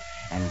Martin.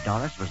 And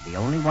Doris was the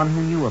only one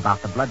who knew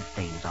about the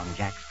bloodstains on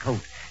Jack's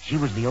coat. She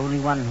was the only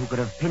one who could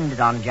have pinned it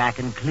on Jack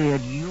and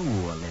cleared you,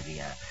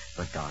 Olivia.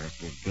 But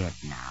Doris is dead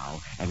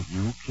now, and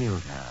you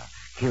killed her.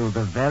 Killed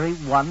the very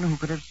one who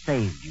could have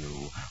saved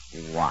you.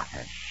 What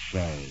a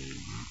shame.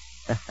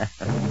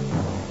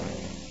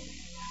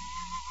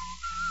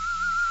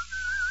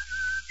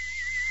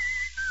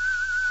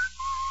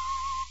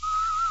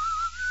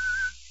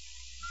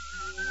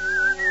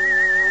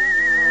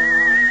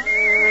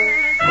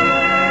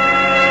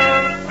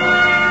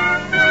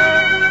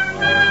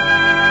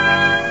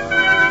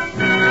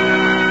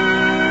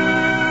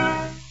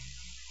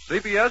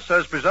 CBS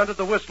has presented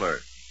The Whistler.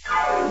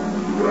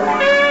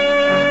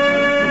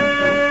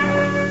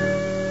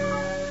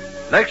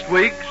 Next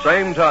week,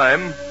 same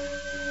time.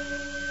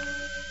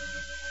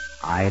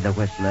 I, the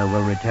Whistler,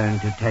 will return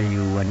to tell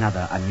you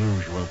another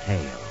unusual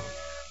tale.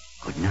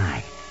 Good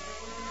night.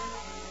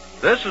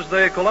 This is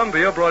the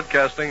Columbia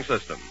Broadcasting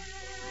System.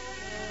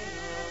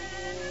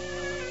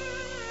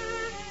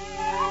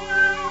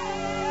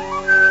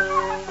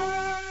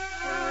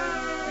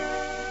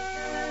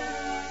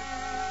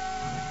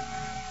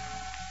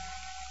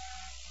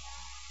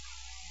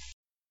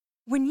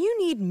 When you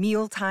need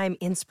mealtime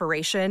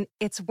inspiration,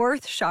 it's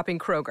worth shopping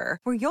Kroger,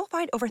 where you'll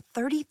find over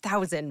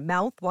 30,000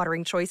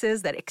 mouth-watering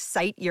choices that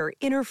excite your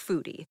inner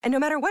foodie. And no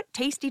matter what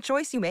tasty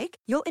choice you make,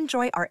 you'll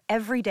enjoy our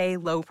everyday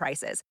low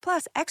prices,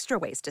 plus extra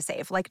ways to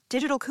save, like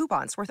digital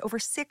coupons worth over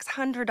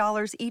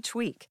 $600 each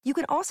week. You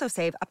can also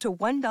save up to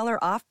 $1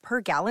 off per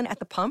gallon at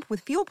the pump with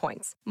fuel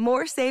points.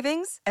 More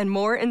savings and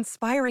more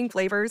inspiring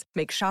flavors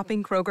make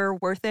shopping Kroger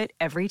worth it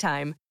every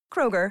time.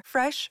 Kroger,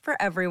 fresh for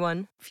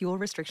everyone. Fuel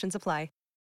restrictions apply.